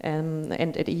and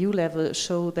at EU level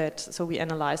show that, so we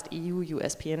analyzed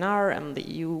EU-US PNR, the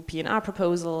EU PNR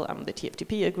proposal, the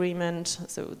TFTP agreement,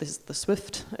 so this is the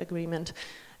SWIFT agreement,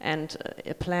 and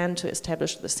a plan to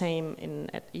establish the same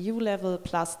at EU level,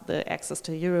 plus the access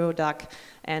to Eurodac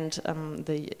and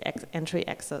the entry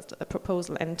exit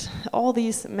proposal. And all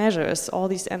these measures, all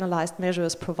these analyzed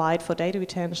measures provide for data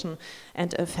retention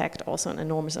and affect also an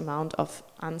enormous amount of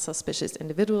unsuspicious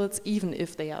individuals, even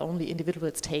if they are only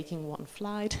individuals taking one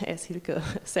flight, as Hielke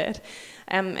said.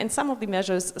 And some of the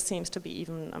measures seems to be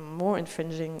even more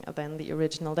infringing than the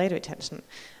original Data Retention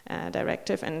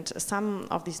Directive, and some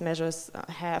of these measures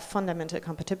have fundamental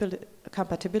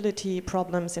compatibility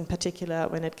problems, in particular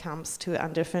when it comes to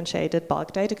undifferentiated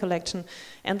bulk data collection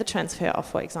and the transfer of,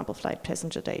 for example, flight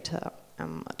passenger data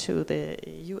to the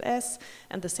US,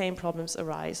 and the same problems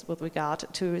arise with regard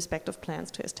to respective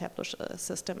plans to establish a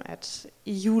system at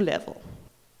EU level.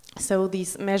 So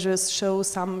these measures show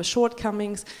some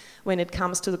shortcomings when it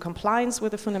comes to the compliance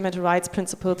with the fundamental rights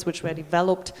principles which were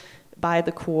developed by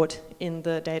the court in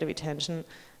the data retention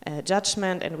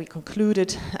judgment, and we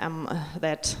concluded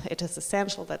that it is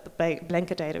essential that the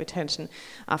blanket data retention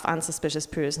of unsuspicious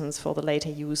persons for the later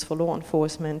use for law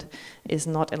enforcement is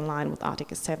not in line with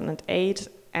Articles 7 and 8,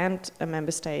 and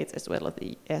member states as well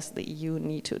as the EU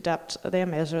need to adapt their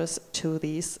measures to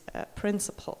these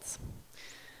principles.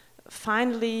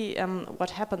 Finally,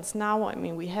 what happens now? I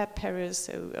mean, we have Paris,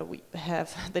 so we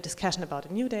have the discussion about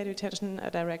a new data retention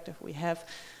directive, we have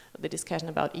the discussion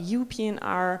about EU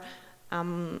PNR.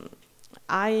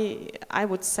 I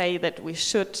would say that we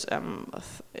should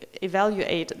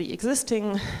evaluate the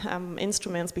existing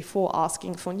instruments before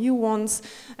asking for new ones.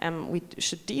 We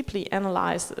should deeply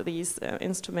analyze these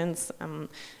instruments,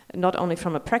 not only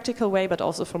from a practical way, but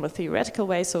also from a theoretical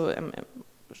way. So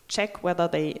check whether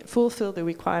they fulfill the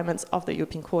requirements of the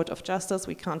European Court of Justice.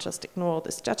 We can't just ignore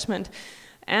this judgment.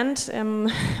 And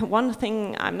one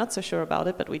thing, I'm not so sure about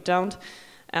it, but we don't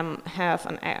have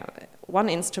one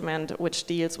instrument which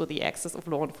deals with the access of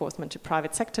law enforcement to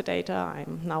private sector data.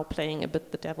 I'm now playing a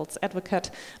bit the devil's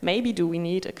advocate. Maybe do we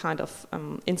need a kind of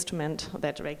instrument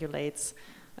that regulates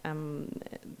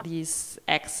these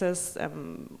access,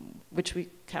 which we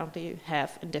currently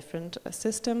have in different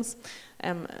systems.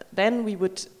 Then we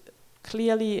would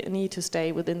clearly need to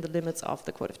stay within the limits of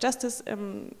the Court of Justice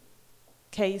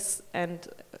case and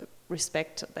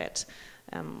respect that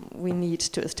we need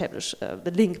to establish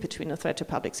the link between a threat to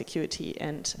public security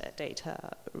and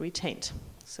data retained.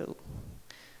 So,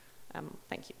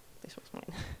 thank you. This was mine.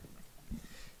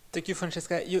 Thank you,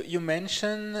 Franziska. You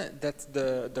mentioned that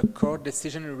the court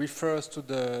decision refers to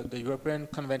the European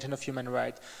Convention of Human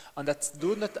Rights, and that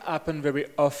does not happen very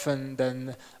often.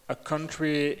 Then a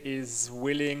country is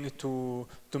willing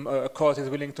a court is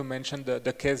willing to mention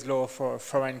the case law for a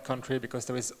foreign country, because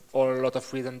there is a lot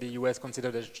of reason the US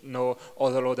considers there's no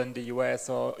other law than the US,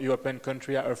 or European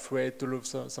countries are afraid to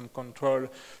lose some control.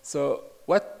 So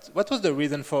what was the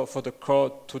reason for the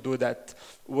court to do that?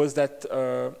 Was that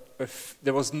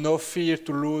there was no fear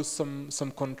to lose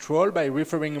some control by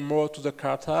referring more to the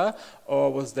Charter,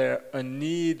 or was there a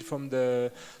need from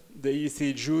the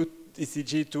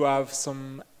ECG to have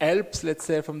some helps, let's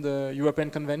say, from the European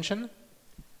Convention?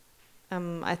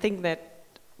 I think that,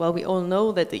 well, we all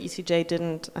know that the ECJ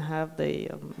didn't have the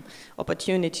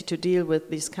opportunity to deal with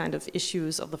these kind of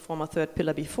issues of the former third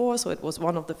pillar before, so it was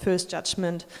one of the first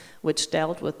judgments which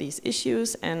dealt with these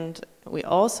issues. And we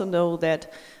also know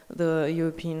that the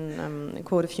European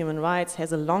Court of Human Rights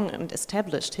has a long and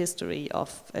established history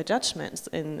of judgments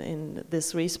in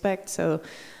this respect. So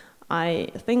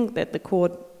I think that the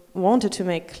court wanted to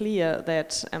make clear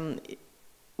that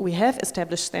we have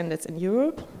established standards in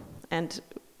Europe, and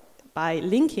by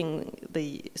linking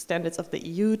the standards of the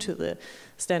EU to the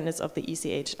standards of the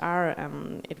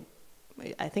ECHR,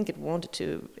 I think it wanted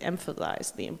to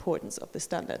emphasize the importance of the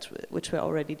standards which were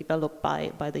already developed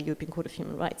by the European Court of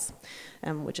Human Rights,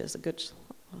 which is a good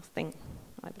thing,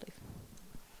 I believe.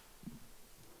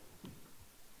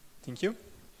 Thank you.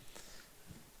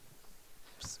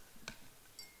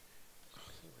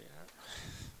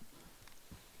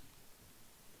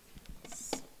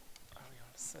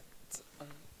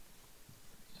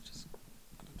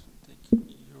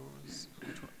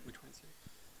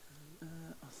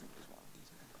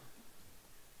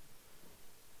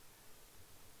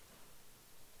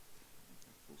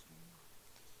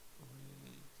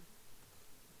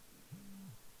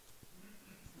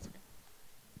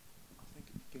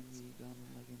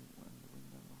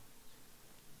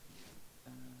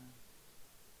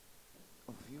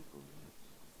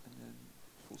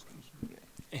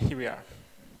 Here we are.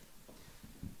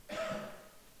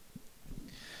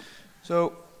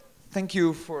 So, thank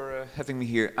you for having me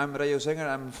here. I'm Rejo Zenger.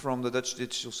 I'm from the Dutch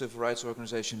digital civil rights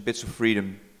organization Bits of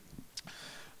Freedom.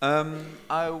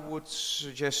 I would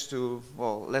suggest to,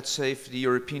 well, let's save the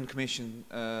European Commission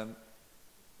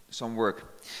some work.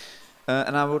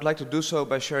 And I would like to do so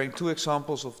by sharing two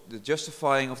examples of the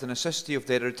justifying of the necessity of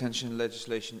data retention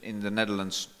legislation in the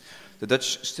Netherlands. The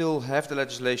Dutch still have the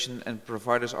legislation and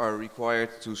providers are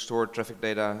required to store traffic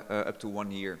data up to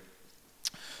 1 year.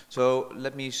 So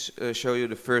let me show you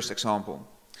the first example.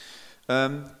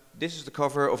 This is the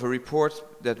cover of a report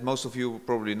that most of you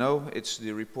probably know. It's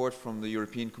the report from the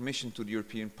European Commission to the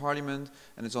European Parliament,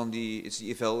 and it's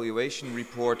the evaluation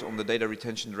report on the Data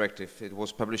Retention Directive. It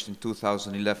was published in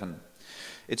 2011.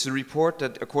 It's a report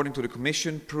that, according to the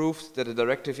Commission, proved that the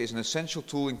directive is an essential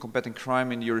tool in combating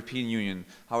crime in the European Union.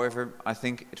 However, I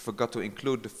think it forgot to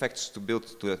include the facts to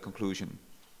build to that conclusion.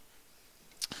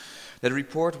 That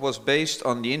report was based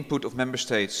on the input of member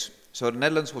states. So the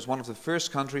Netherlands was one of the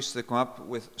first countries to come up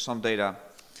with some data.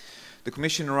 The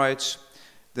Commission writes,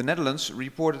 the Netherlands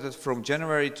reported that from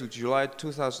January to July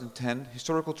 2010,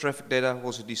 historical traffic data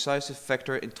was a decisive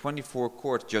factor in 24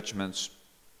 court judgments.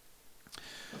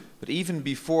 But even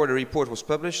before the report was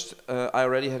published, I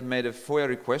already had made a FOIA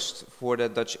request for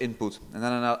that Dutch input, and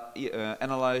then I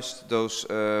analyzed those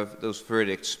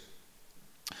verdicts.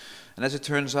 And as it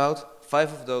turns out,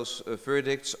 5 of those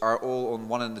verdicts are all on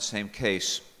one and the same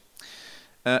case.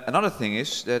 Another thing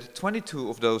is that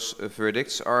 22 of those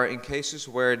verdicts are in cases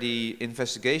where the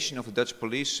investigation of the Dutch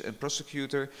police and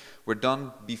prosecutor were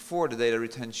done before the data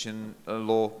retention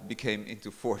law became into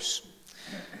force.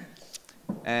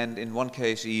 And in one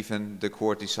case even the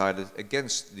court decided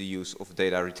against the use of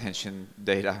data retention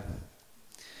data.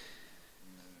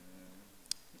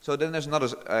 So then there's another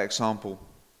example.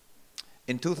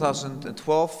 In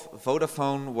 2012,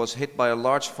 Vodafone was hit by a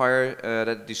large fire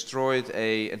that destroyed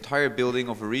an entire building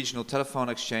of a regional telephone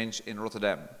exchange in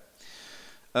Rotterdam.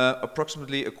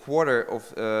 Approximately a quarter of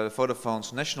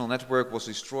Vodafone's national network was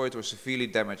destroyed or severely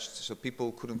damaged, so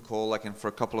people couldn't call like for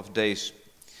a couple of days.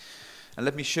 And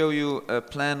let me show you a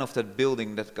plan of that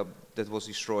building that was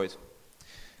destroyed.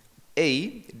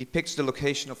 A depicts the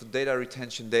location of the data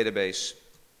retention database.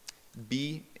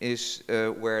 B is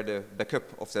where the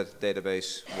backup of that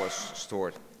database was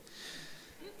stored.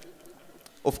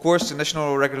 Of course, the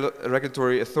National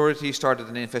Regulatory Authority started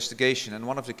an investigation, and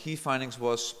one of the key findings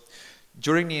was,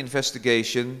 during the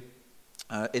investigation,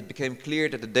 it became clear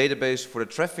that the database for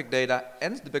the traffic data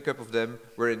and the backup of them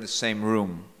were in the same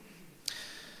room.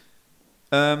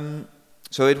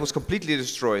 So it was completely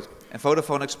destroyed, and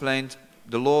Vodafone explained,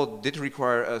 the law did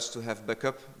require us to have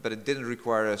backup, but it didn't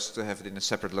require us to have it in a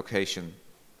separate location.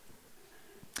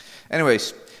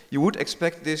 Anyways, you would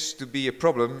expect this to be a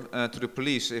problem to the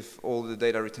police if all the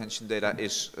data retention data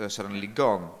is suddenly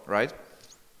gone, right?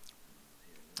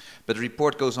 But the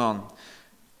report goes on.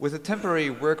 With a temporary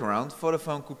workaround,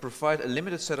 Vodafone could provide a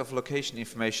limited set of location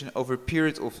information over a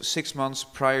period of 6 months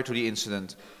prior to the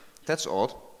incident. That's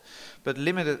odd. But a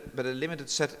limited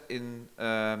set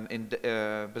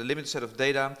of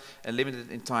data and limited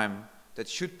in time, that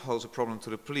should pose a problem to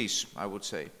the police, I would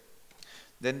say.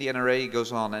 Then the NRA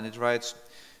goes on and it writes,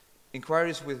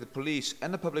 inquiries with the police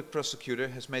and the public prosecutor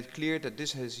has made clear that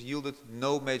this has yielded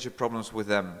no major problems with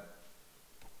them.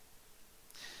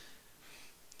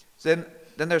 Then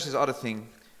there's this other thing.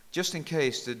 Just in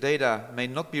case the data may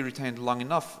not be retained long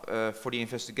enough for the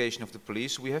investigation of the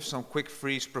police, we have some quick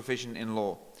freeze provision in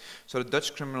law. So the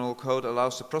Dutch Criminal Code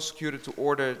allows the prosecutor to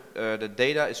order that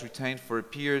data is retained for a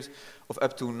period of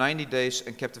up to 90 days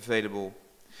and kept available.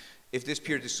 If this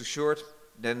period is too short,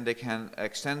 then they can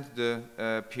extend the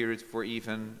period for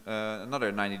even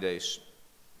another 90 days.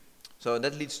 So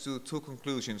that leads to 2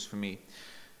 conclusions for me.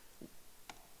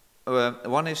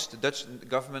 One is the Dutch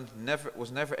government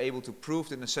was never able to prove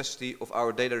the necessity of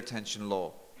our data retention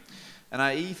law. And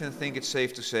I even think it's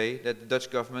safe to say that the Dutch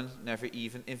government never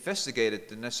even investigated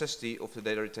the necessity of the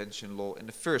data retention law in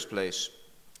the first place.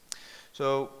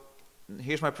 So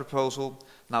here's my proposal.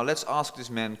 Now let's ask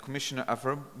this man, Commissioner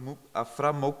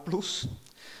Avramopoulos.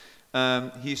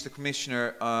 He's the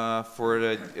Commissioner for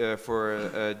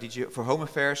Home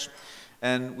Affairs.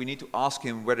 And we need to ask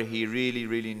him whether he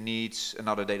really needs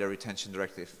another data retention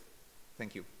directive.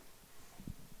 Thank you.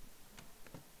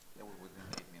 That was within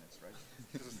 8 minutes, right?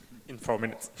 In 4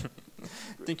 minutes.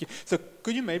 Thank you. So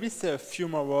could you maybe say a few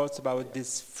more words about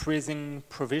this freezing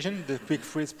provision, the quick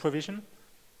freeze provision?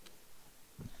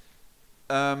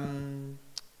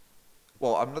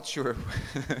 Well, I'm not sure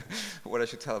what I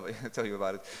should tell you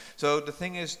about it. So the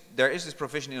thing is, there is this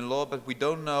provision in law, but we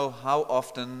don't know how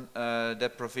often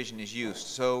that provision is used.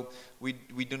 So we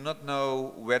do not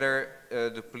know whether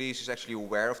the police is actually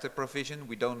aware of the provision.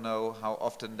 We don't know how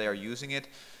often they are using it.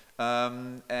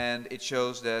 And it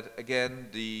shows that, again,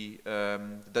 the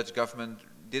Dutch government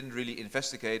didn't really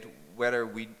investigate whether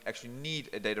we actually need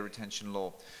a data retention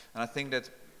law. And I think that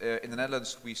in the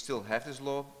Netherlands we still have this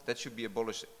law. That should be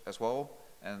abolished as well.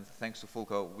 And thanks to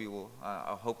Fulco, we will.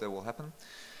 I hope that will happen.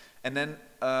 And then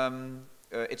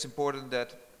it's important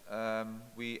that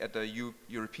we, at the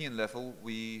European level,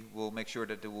 we will make sure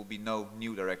that there will be no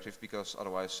new directive, because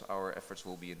otherwise our efforts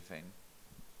will be in vain.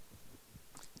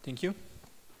 Thank you.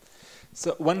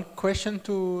 So one question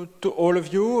to all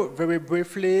of you, very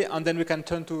briefly, and then we can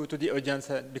turn to the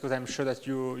audience, because I'm sure that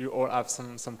you all have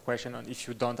some question, and if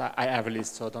you don't, I have a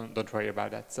list, so don't worry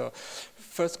about that. So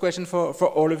first question for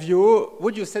all of you,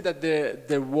 would you say that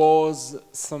there was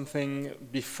something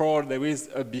before, there is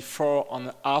a before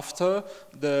and after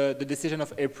the decision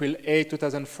of April 8,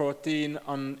 2014,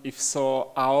 and if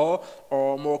so, how,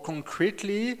 or more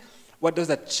concretely, what does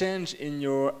that change in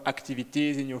your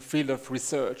activities, in your field of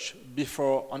research,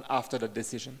 before and after that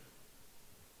decision?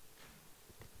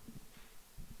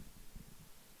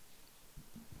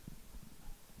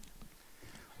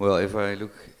 Well, if I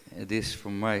look at this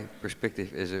from my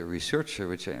perspective as a researcher,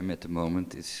 which I am at the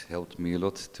moment, it's helped me a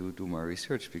lot to do my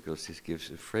research, because this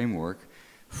gives a framework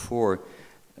for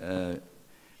a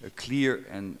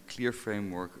clear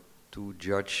framework to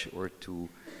judge or to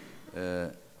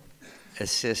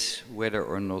assess whether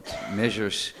or not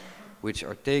measures which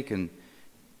are taken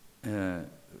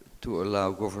to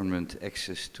allow government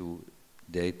access to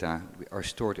data are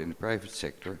stored in the private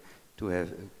sector, to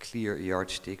have a clear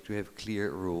yardstick, to have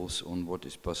clear rules on what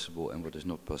is possible and what is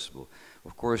not possible.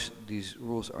 Of course, these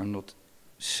rules are not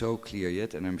so clear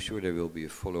yet, and I'm sure there will be a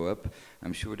follow-up.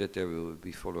 I'm sure that there will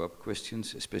be follow-up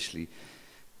questions, especially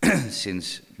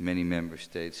since many member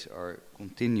states are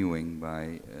continuing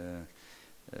by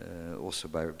also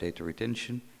by data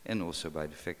retention, and also by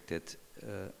the fact that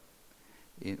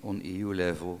on EU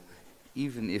level,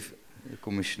 even if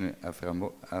Commissioner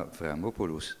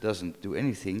Avramopoulos doesn't do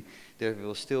anything, there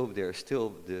is still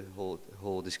the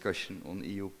whole discussion on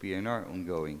EU PNR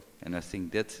ongoing, and I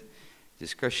think that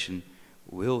discussion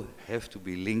will have to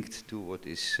be linked to what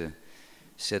is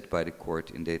said by the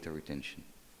court in data retention.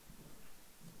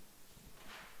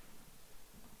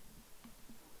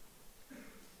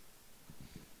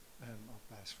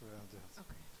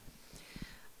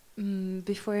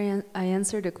 Before I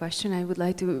answer the question, I would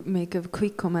like to make a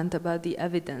quick comment about the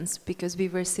evidence, because we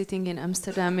were sitting in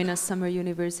Amsterdam in a summer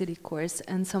university course,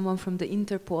 and someone from the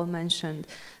Interpol mentioned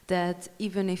that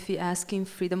even if we ask in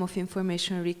freedom of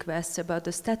information requests about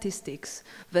the statistics,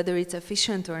 whether it's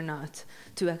efficient or not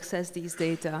to access these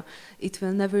data, it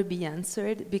will never be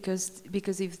answered, because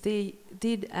if they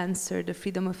did answer the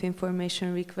freedom of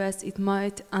information request, it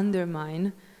might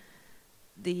undermine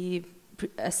the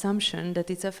assumption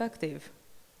that it's effective.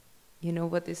 You know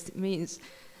what this means.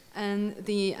 And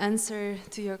the answer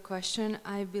to your question,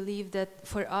 I believe that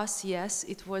for us, yes,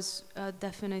 it was a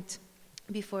definite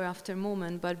before-after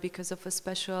moment, but because of a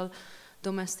special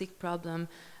domestic problem.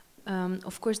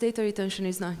 Of course, data retention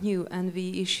is not new, and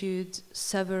we issued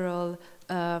several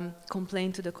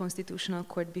complaints to the Constitutional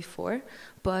Court before,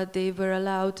 but they were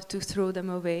allowed to throw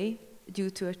them away due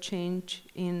to a change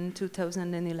in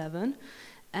 2011.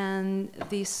 And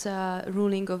this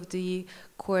ruling of the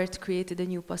court created a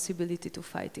new possibility to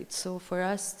fight it. So for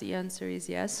us, the answer is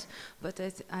yes, but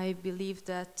I believe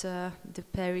that the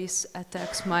Paris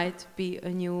attacks might be a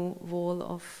new wall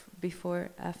of before,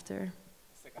 after.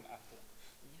 Second after.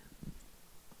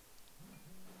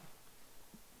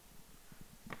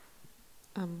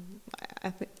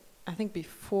 Yeah. I think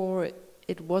before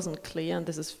it wasn't clear, and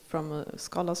this is from a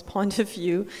scholar's point of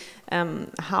view,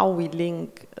 how we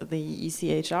link the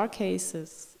ECHR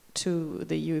cases to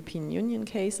the European Union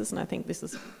cases, and I think this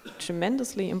is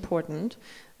tremendously important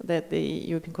that the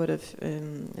European Court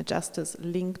of Justice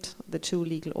linked the two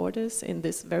legal orders in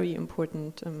this very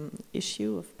important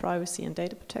issue of privacy and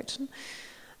data protection.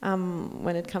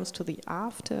 When it comes to the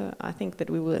after, I think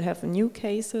that we will have new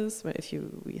cases. If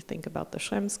we think about the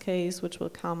Schrems case, which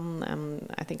will come,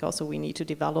 I think also we need to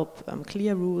develop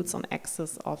clear rules on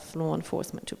access of law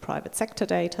enforcement to private sector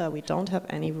data. We don't have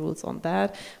any rules on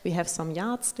that. We have some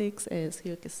yardsticks, as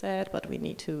Hielke said, but we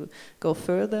need to go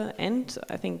further. And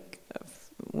I think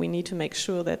we need to make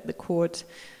sure that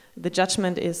the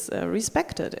judgment is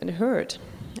respected and heard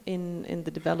in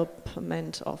the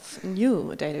development of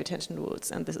new data retention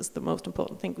rules, and this is the most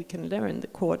important thing we can learn. The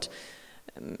court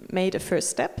made a first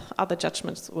step, other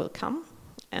judgments will come,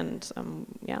 and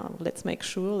yeah, let's make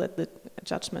sure that the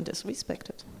judgment is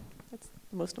respected. That's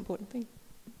the most important thing.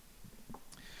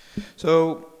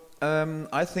 So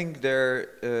I think there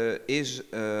is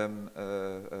a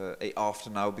after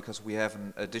now, because we have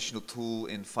an additional tool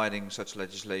in fighting such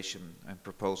legislation and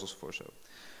proposals for so.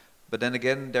 But then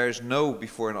again, there is no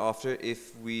before and after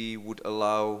if we would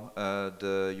allow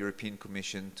the European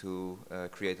Commission to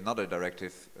create another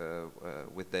directive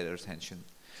with data retention.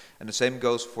 And the same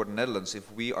goes for the Netherlands. If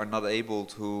we are not able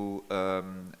to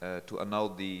annul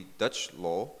the Dutch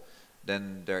law,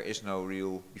 then there is no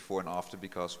real before and after,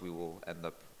 because we will end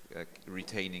up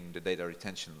retaining the data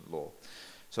retention law.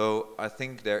 So I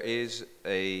think there is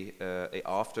a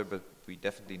after, but we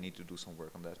definitely need to do some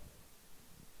work on that.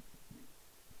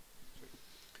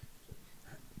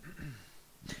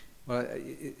 Well,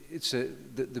 it's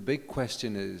the big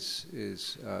question is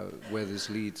where this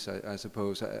leads. I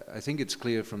suppose I think it's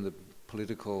clear from the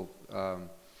political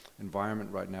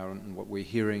environment right now and what we're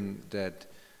hearing that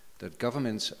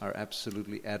governments are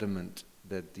absolutely adamant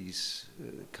that these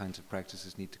kinds of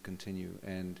practices need to continue,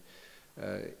 and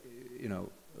you know,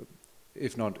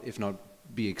 if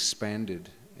not be expanded.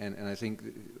 And I think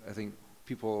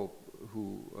people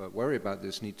who worry about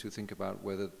this need to think about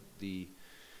whether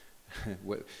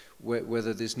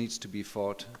whether this needs to be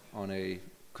fought on a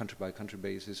country-by-country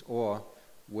basis, or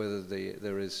whether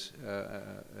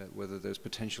whether there's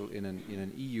potential in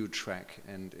an EU track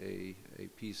and a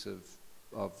piece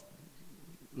of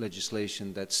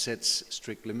legislation that sets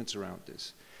strict limits around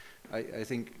this. I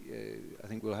think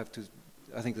we'll have to.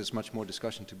 I think there's much more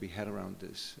discussion to be had around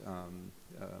this.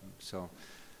 So,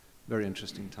 very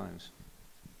interesting times.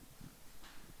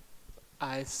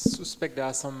 I suspect there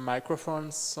are some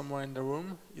microphones somewhere in the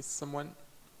room. Is someone?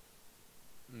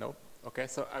 No? Okay,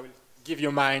 so I will give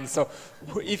you mine. So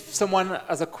if someone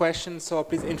has a question, so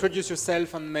please introduce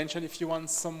yourself and mention if you want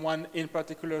someone in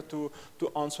particular to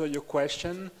answer your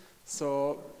question.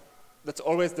 So that's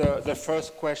always the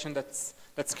first question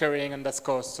that's carrying and that's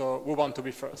caused. So we want to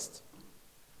be first.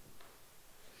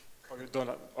 Or you don't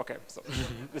have, okay, so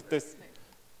this,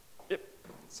 yep,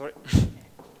 sorry.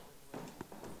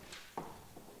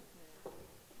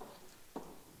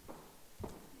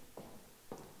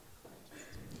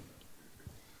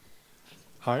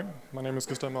 Hi, my name is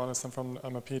Gustav Manes.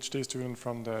 I'm a PhD student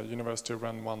from the University of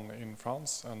Rennes 1 in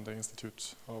France and the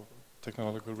Institute of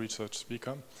Technological Research,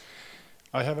 Beacon.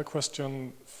 I have a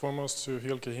question foremost to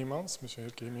Hielke Hijmans, Monsieur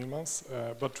Hielke Hijmans,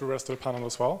 but to the rest of the panel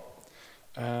as well.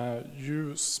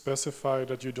 You specify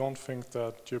that you don't think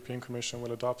that the European Commission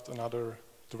will adopt another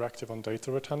directive on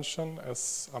data retention,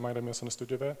 as I might have misunderstood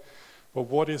you there. But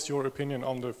what is your opinion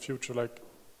on the future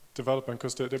development?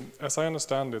 Because as I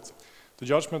understand it, the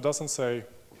judgment doesn't say,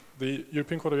 the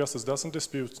European Court of Justice doesn't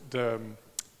dispute the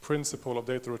principle of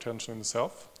data retention in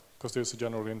itself, because there's a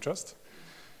general interest.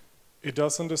 It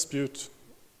doesn't dispute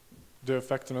the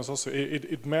effectiveness also.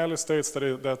 It merely states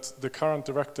that the current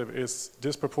directive is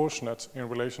disproportionate in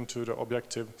relation to the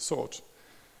objective sought.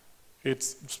 It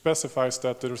specifies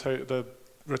that the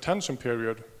retention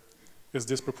period is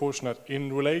disproportionate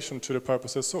in relation to the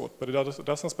purposes sought, but it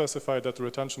doesn't specify that the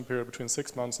retention period between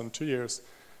 6 months and 2 years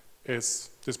is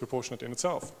disproportionate in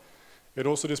itself. It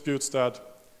also disputes that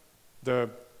the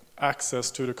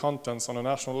access to the contents on a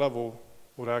national level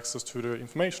or the access to the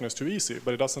information is too easy,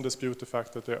 but it doesn't dispute the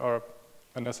fact that there are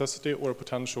a necessity or a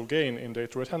potential gain in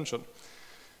data retention.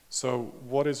 So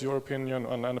what is your opinion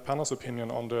and the panel's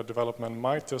opinion on the development?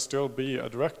 Might there still be a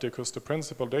directive, because the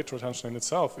principle of data retention in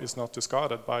itself is not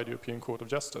discarded by the European Court of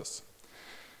Justice?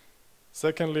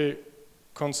 Secondly,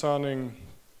 concerning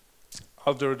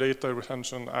other data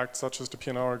retention acts, such as the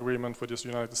PNR agreement with the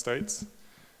United States.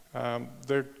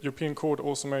 The European Court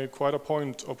also made quite a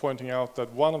point of pointing out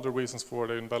that one of the reasons for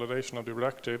the invalidation of the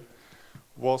directive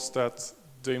was that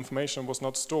the information was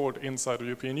not stored inside the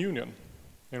European Union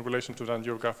in relation to that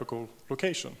geographical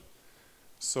location.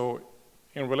 So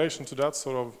in relation to that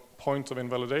sort of point of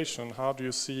invalidation, how do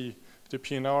you see the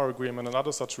PNR agreement and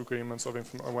other such agreements of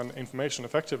when information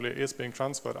effectively is being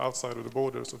transferred outside of the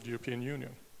borders of the European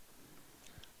Union?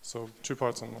 So 2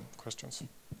 parts on questions.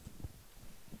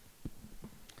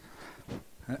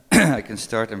 I can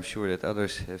start. I'm sure that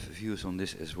others have views on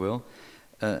this as well.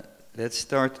 Let's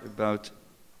start about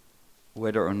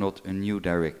whether or not a new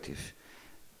directive.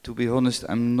 To be honest,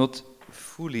 I'm not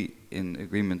fully in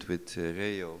agreement with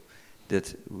Rejo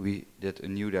that a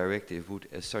new directive would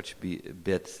as such be a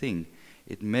bad thing.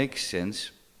 It makes sense,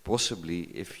 possibly,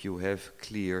 if you have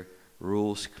clear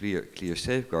rules, clear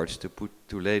safeguards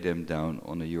to lay them down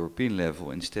on a European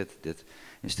level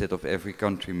instead of every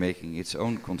country making its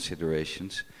own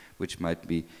considerations, which might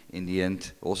be in the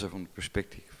end also from the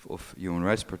perspective of human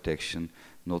rights protection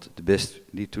not the best,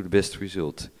 lead to the best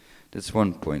result. That's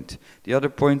one point. The other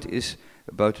point is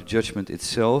about the judgment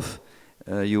itself.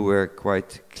 You were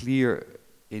quite clear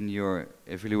in your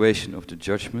evaluation of the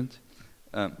judgment.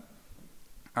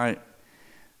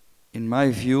 in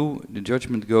my view, the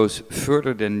judgment goes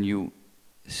further than you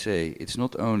say. It's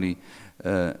not only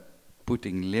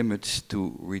putting limits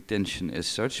to retention as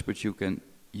such, but you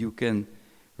can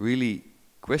really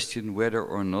question whether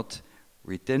or not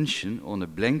retention on a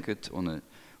blanket, on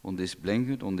this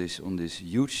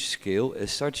huge scale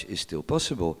as such is still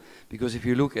possible. Because if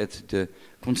you look at the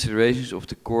considerations of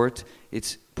the court,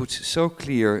 it's so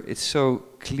clear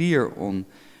on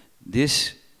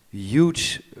this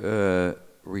huge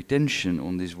retention,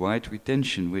 on this wide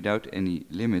retention without any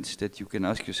limits, that you can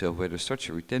ask yourself whether such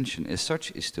a retention as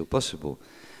such is still possible.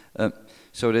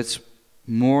 So that's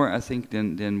more, I think,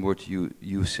 than what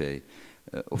you say.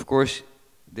 Of course,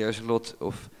 there's a lot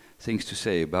of things to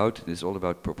say about it. It's all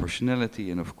about proportionality,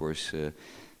 and of course,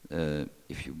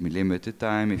 if you limit the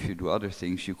time, if you do other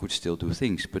things, you could still do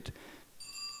things. But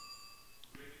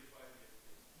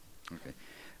okay,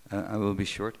 I will be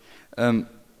short.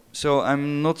 So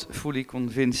I'm not fully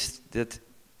convinced that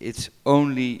it's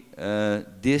only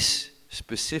this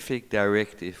specific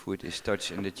directive with this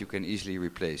touch and that you can easily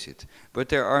replace it.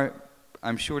 But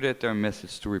I'm sure that there are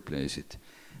methods to replace it.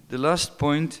 The last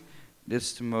point,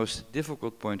 that's the most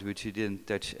difficult point, which you didn't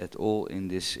touch at all in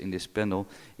this panel,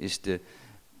 is the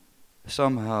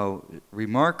somehow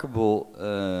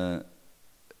remarkable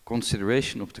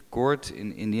consideration of the court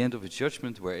in the end of its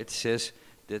judgment, where it says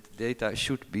that data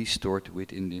should be stored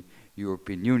within the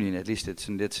European Union. At least that's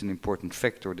an important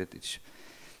factor. That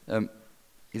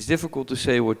it's difficult to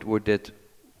say what that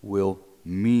will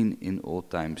mean in all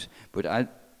times. But I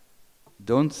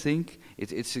don't think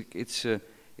it's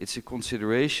a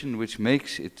consideration which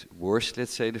makes it worse.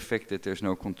 Let's say the fact that there's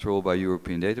no control by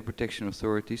European data protection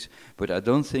authorities. But I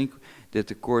don't think that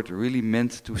the court really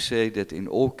meant to say that in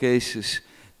all cases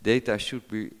data should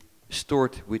be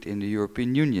stored within the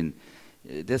European Union.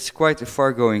 That's quite a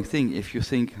far-going thing if you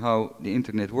think how the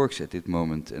internet works at this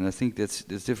moment, and I think that's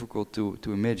difficult to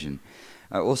imagine.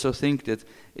 I also think that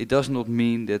it does not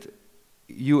mean that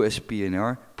US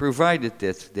PNR, provided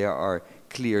that there are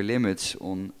clear limits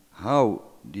on how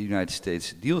the United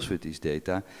States deals with these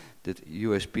data, that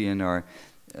US PNR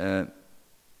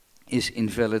is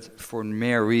invalid for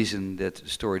mere reason that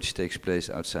storage takes place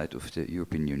outside of the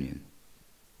European Union.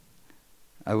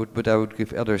 I would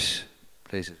give others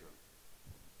places.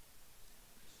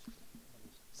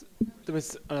 There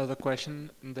was another question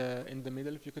in the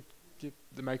middle. If you could give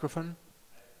the microphone.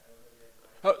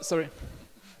 Oh, sorry.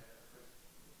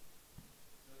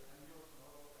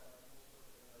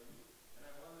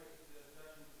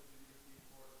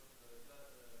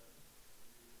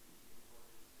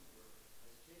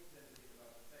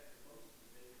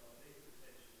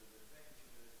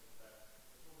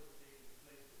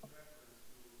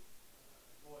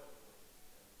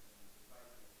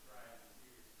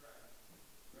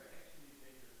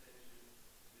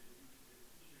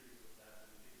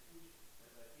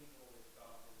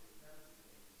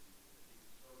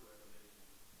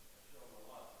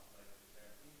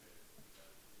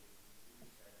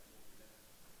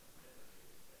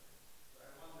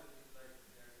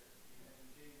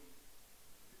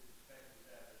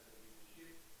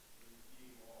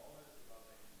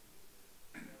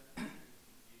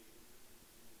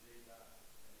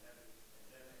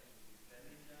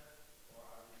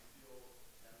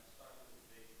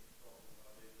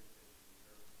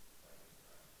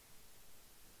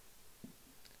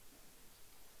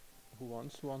 Who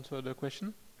wants to answer the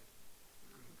question?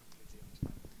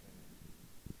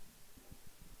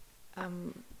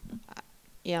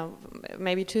 Yeah,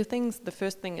 maybe two things. The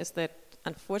first thing is that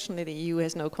unfortunately the EU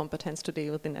has no competence to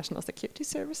deal with the national security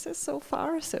services so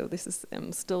far, so this is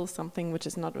still something which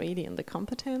is not really in the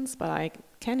competence, but I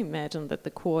can imagine that the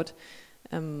court,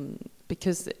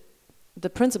 because the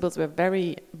principles were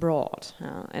very broad,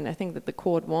 and I think that the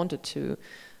court wanted to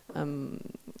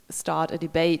start a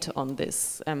debate on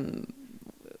this,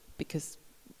 because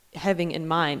having in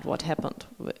mind what happened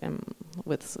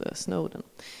with Snowden.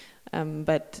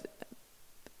 But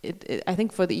I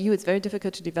think for the EU it's very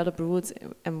difficult to develop rules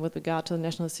with regard to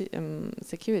national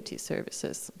security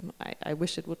services. I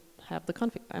wish it would have the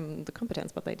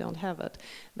competence, but they don't have it.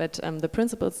 But the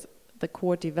principles the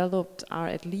court developed are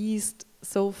at least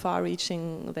so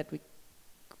far-reaching that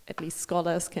at least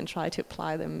scholars can try to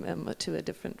apply them to a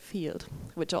different field,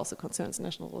 which also concerns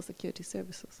national security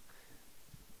services.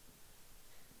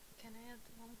 Can I add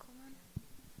one comment?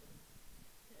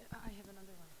 I have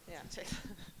another one. Yeah, check.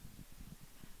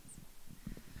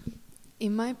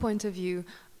 In my point of view,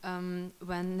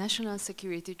 when national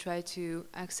security try to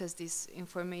access this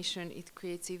information, it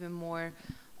creates even more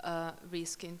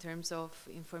risk in terms of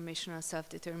informational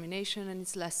self-determination, and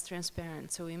it's less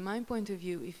transparent. So in my point of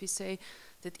view, if we say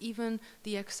that even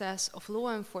the excess of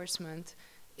law enforcement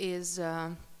is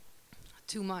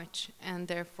too much and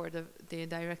therefore the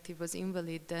directive was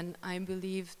invalid, then I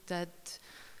believe that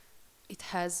it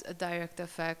has a direct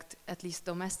effect, at least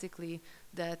domestically,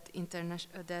 that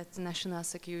that national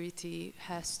security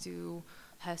has to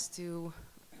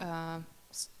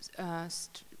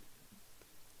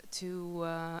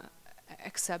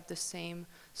accept the same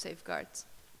safeguards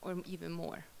or even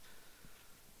more.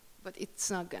 But it's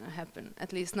not going to happen,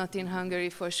 at least not in Hungary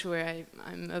for sure.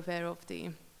 I'm aware of the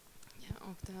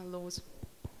laws.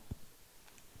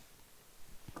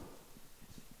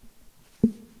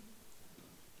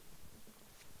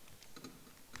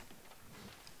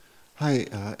 Hi,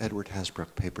 Edward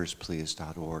Hasbrook,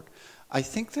 papersplease.org. I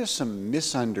think there's some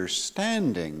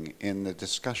misunderstanding in the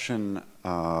discussion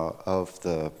of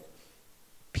the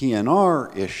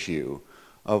PNR issue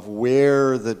of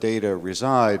where the data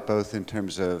reside, both in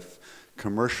terms of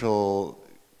commercial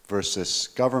versus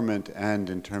government and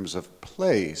in terms of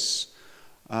place.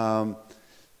 PNR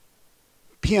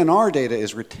data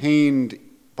is retained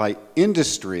by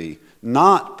industry,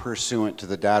 not pursuant to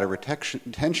the Data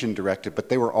Retention Directive, but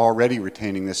they were already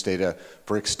retaining this data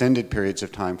for extended periods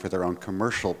of time for their own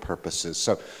commercial purposes.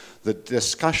 So the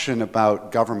discussion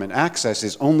about government access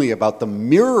is only about the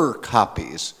mirror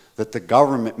copies that the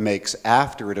government makes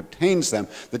after it obtains them.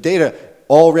 The data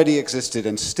already existed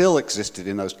and still existed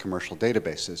in those commercial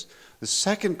databases. The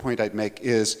second point I'd make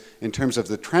is, in terms of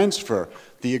the transfer,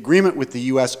 the agreement with the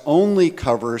US only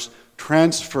covers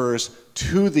transfers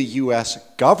to the US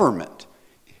government.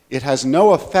 It has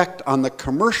no effect on the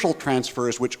commercial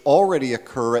transfers which already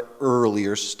occur at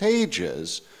earlier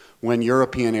stages when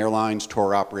European airlines,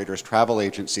 tour operators, travel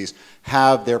agencies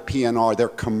have their PNR, their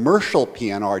commercial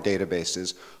PNR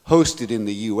databases hosted in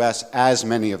the US, as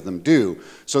many of them do.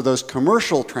 So those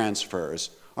commercial transfers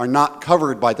are not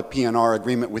covered by the PNR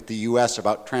agreement with the US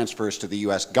about transfers to the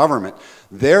US government.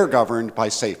 They're governed by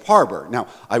safe harbor. Now,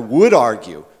 I would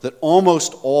argue that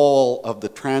almost all of the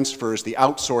transfers, the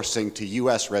outsourcing to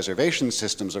US reservation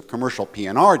systems of commercial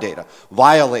PNR data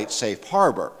violate safe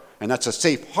harbor. And that's a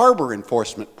safe harbor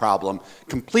enforcement problem,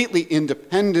 completely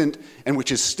independent, and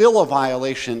which is still a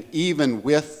violation even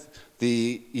with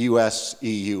the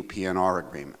US-EU PNR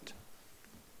agreement.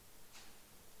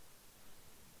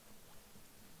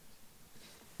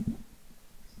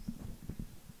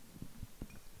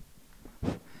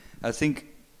 I think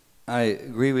I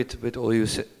agree with all you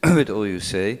say. With all you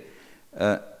say.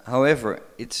 However,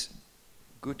 it's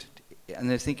good,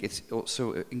 and I think it's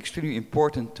also extremely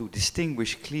important to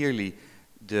distinguish clearly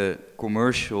the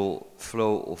commercial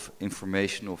flow of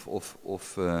information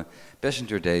of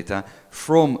passenger data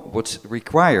from what's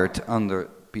required under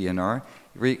PNR.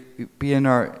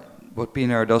 What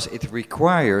PNR does, it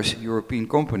requires European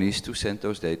companies to send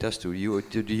those data to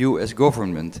the US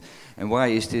government. And why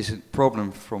is this a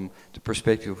problem from the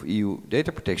perspective of EU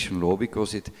data protection law?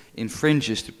 Because it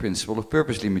infringes the principle of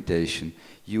purpose limitation.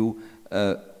 You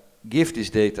give this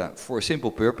data for a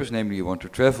simple purpose, namely you want to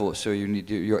travel, so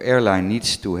your airline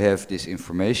needs to have this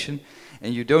information,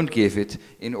 and you don't give it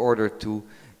in order to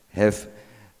have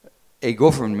a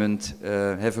government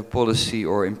have a policy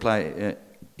or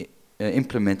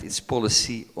implement its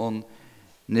policy on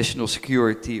national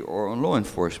security or on law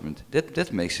enforcement.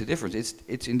 That makes a difference.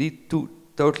 It's indeed two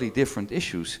totally different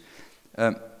issues.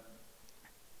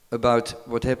 About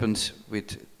what happens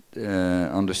with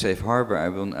under safe harbor, I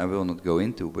will not go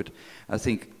into, but I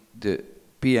think the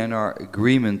PNR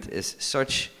agreement as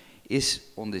such is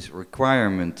on this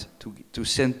requirement to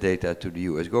send data to the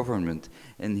US government,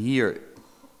 and here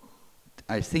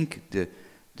I think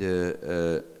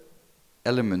the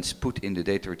elements put in the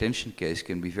data retention case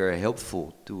can be very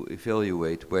helpful to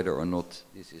evaluate whether or not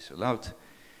this is allowed.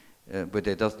 But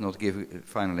that does not give a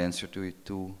final answer to it,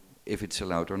 to if it's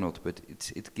allowed or not, but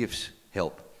it gives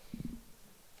help.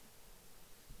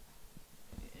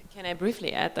 Can I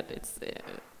briefly add that it's,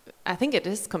 I think it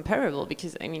is comparable,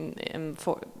 because I mean,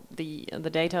 for the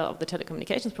data of the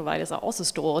telecommunications providers are also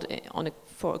stored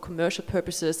for commercial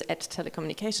purposes at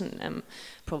telecommunication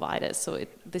providers. So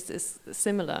this is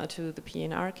similar to the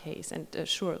PNR case, and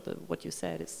sure, what you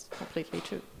said is completely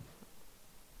true.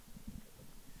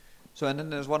 So, and then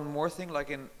there's one more thing, like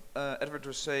in Edward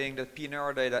was saying that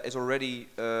PNR data is already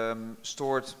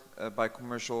stored by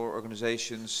commercial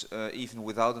organizations, even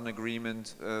without an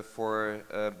agreement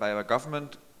by a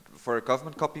government, for a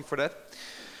government copy for that.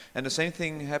 And the same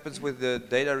thing happens with the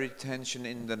data retention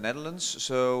in the Netherlands.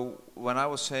 So when I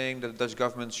was saying that the Dutch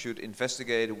government should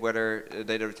investigate whether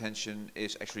data retention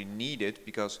is actually needed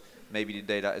because maybe the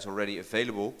data is already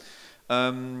available,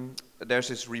 there's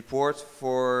this report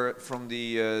from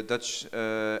the Dutch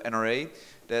NRA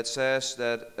that says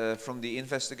that from the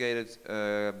investigated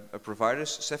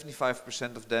providers,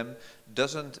 75% of them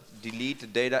doesn't delete the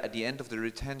data at the end of the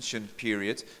retention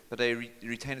period, but they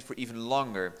retain it for even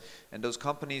longer. And those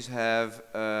companies have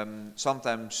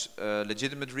sometimes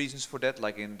legitimate reasons for that,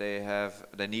 like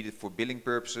they need it for billing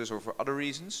purposes or for other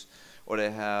reasons, or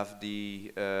they have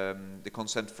the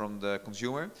consent from the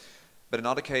consumer. But in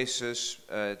other cases,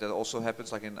 that also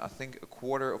happens, like in I think a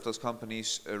quarter of those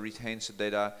companies retains the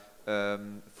data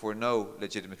for no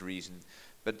legitimate reason.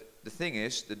 But the thing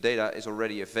is, the data is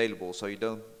already available, so I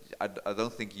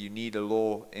don't think you need a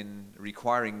law in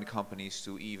requiring the companies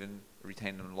to even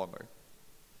retain them longer.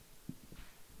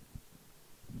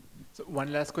 So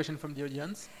one last question from the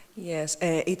audience. Yes,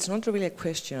 it's not really a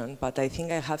question, but I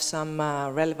think I have some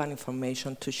relevant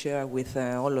information to share with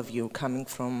all of you coming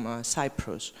from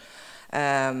Cyprus.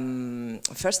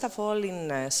 First of all,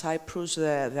 in Cyprus,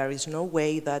 there is no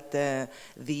way that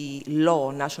the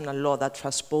law, national law that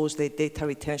transposes the Data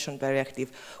Retention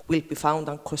Directive will be found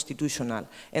unconstitutional.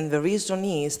 And the reason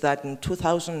is that in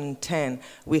 2010,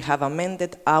 we have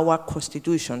amended our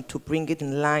constitution to bring it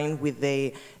in line with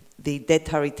the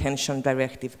Data Retention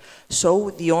Directive. So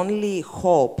the only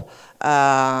hope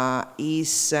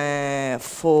is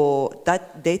for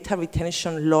that data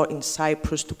retention law in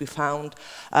Cyprus to be found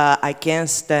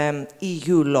against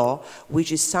EU law,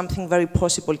 which is something very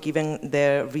possible given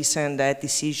the recent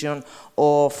decision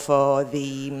of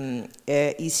the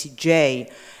ECJ.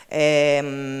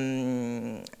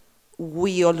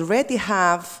 We already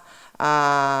have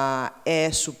a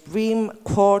Supreme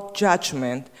Court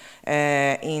judgment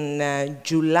in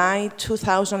July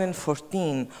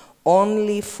 2014,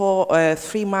 only for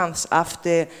 3 months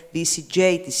after the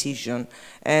CJ decision.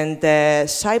 And the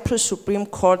Cyprus Supreme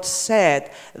Court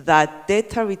said that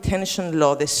data retention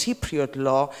law, the Cypriot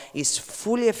law, is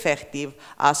fully effective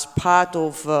as part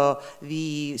of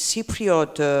the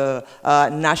Cypriot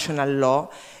national law.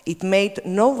 It made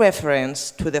no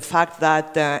reference to the fact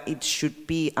that it should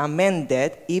be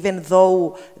amended, even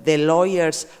though the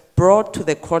lawyers brought to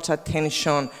the court's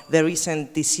attention the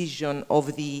recent decision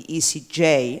of the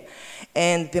ECJ.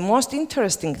 And the most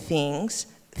interesting thing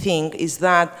is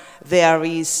that there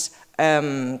is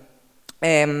a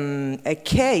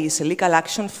case, a legal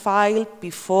action filed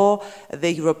before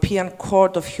the European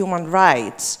Court of Human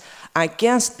Rights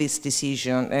against this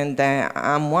decision, and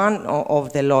I'm one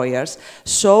of the lawyers.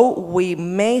 So we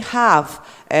may have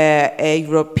a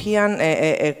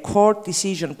court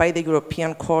decision by the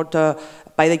European Court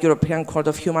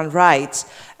of Human Rights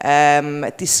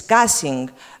discussing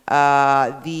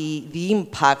the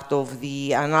impact of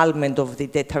the annulment of the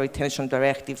Data Retention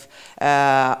Directive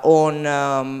on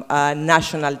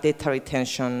national data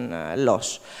retention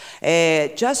laws.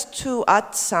 Just to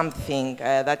add something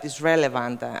that is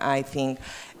relevant, I think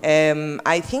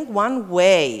one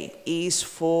way is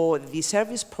for the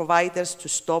service providers to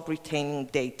stop retaining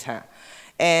data,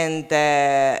 and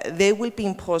they will be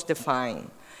imposed a fine.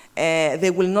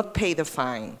 They will not pay the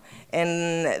fine,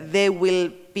 and they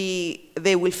will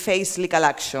face legal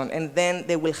action, and then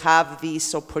they will have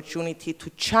this opportunity to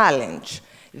challenge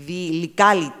the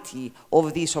legality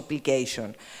of this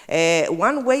obligation.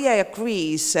 One way I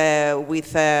agree is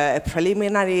with a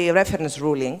preliminary reference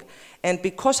ruling, and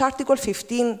because Article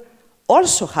 15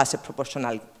 also has a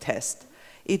proportionality test,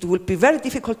 it will be very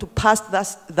difficult to pass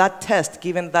that test,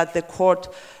 given that the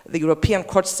European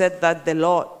Court said that the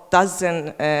law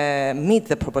doesn't meet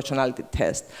the proportionality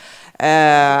test.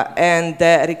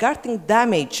 Regarding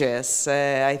damages,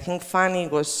 I think Fanny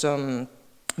was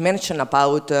mentioned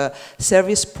about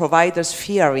service providers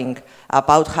fearing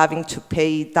about having to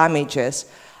pay damages.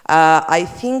 I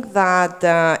think that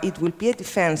it will be a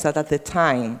defense that at the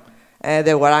time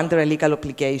they were under a legal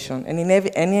obligation. And in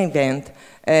any event,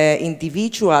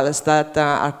 individuals that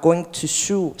are going to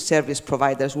sue service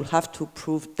providers will have to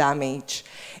prove damage.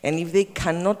 And if they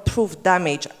cannot prove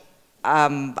damage,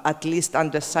 at least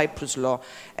under Cyprus law,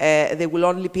 they will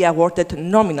only be awarded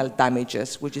nominal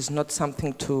damages, which is not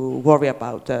something to worry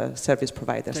about service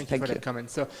providers. Thank you for that comment.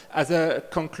 So as a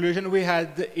conclusion, we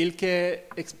had Hielke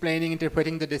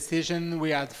interpreting the decision.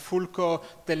 We had Fulco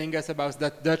telling us about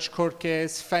that Dutch court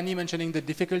case. Fanny mentioning the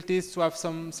difficulties to have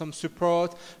some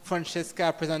support.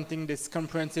 Franziska presenting this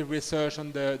comprehensive research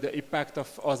on the impact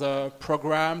of other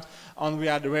programs. And we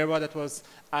had Rejo that was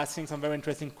asking some very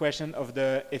interesting questions of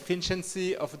the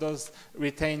efficiency of those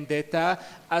retained data.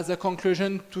 As a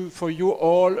conclusion for you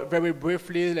all, very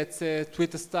briefly, let's say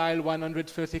Twitter style,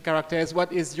 130 characters,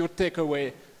 what is your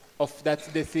takeaway of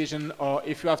that decision? Or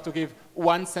if you have to give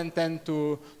one sentence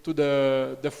to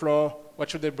the floor, what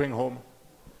should they bring home?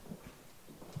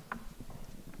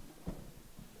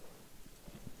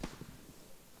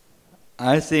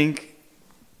 I think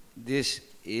this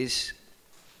is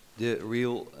the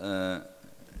real,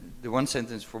 the one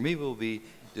sentence for me will be,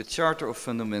 the Charter of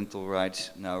Fundamental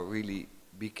Rights now really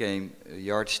became a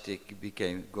yardstick,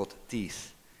 got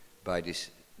teeth by this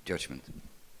judgment.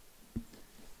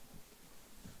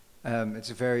 It's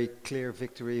a very clear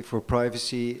victory for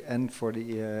privacy and for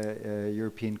the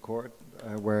European Court,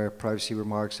 where privacy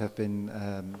remarks have been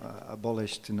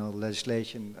abolished in all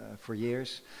legislation for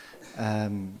years.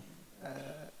 And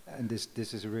this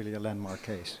is really a landmark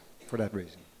case for that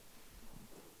reason.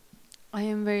 I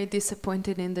am very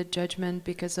disappointed in the judgment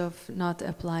because of not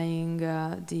applying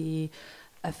the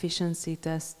efficiency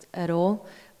test at all.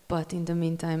 But in the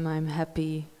meantime, I'm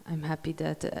happy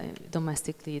that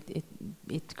domestically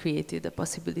it created a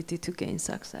possibility to gain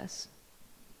success.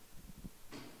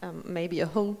 Maybe a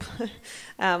hope.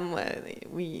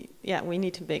 We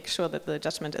need to make sure that the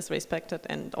judgment is respected,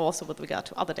 and also with regard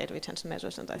to other data retention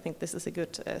measures. And I think this is a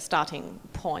good starting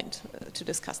point to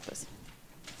discuss this.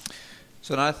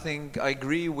 So I think I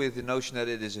agree with the notion that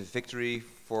it is a victory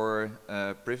for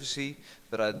privacy,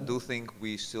 but I do think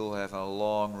we still have a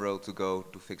long road to go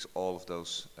to fix all of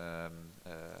those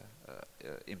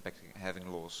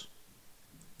having laws.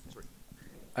 Sorry.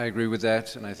 I agree with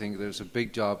that, and I think there's a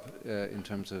big job in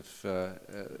terms of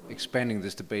expanding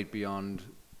this debate beyond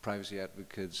privacy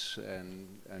advocates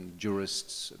and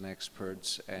jurists and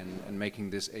experts, and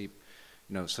making this a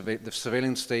the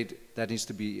surveillance state, that needs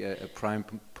to be a prime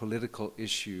political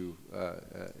issue,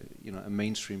 a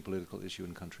mainstream political issue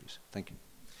in countries. Thank you.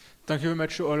 Thank you very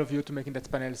much to all of you for making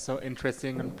that panel so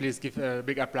interesting, and please give a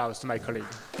big applause to my colleague.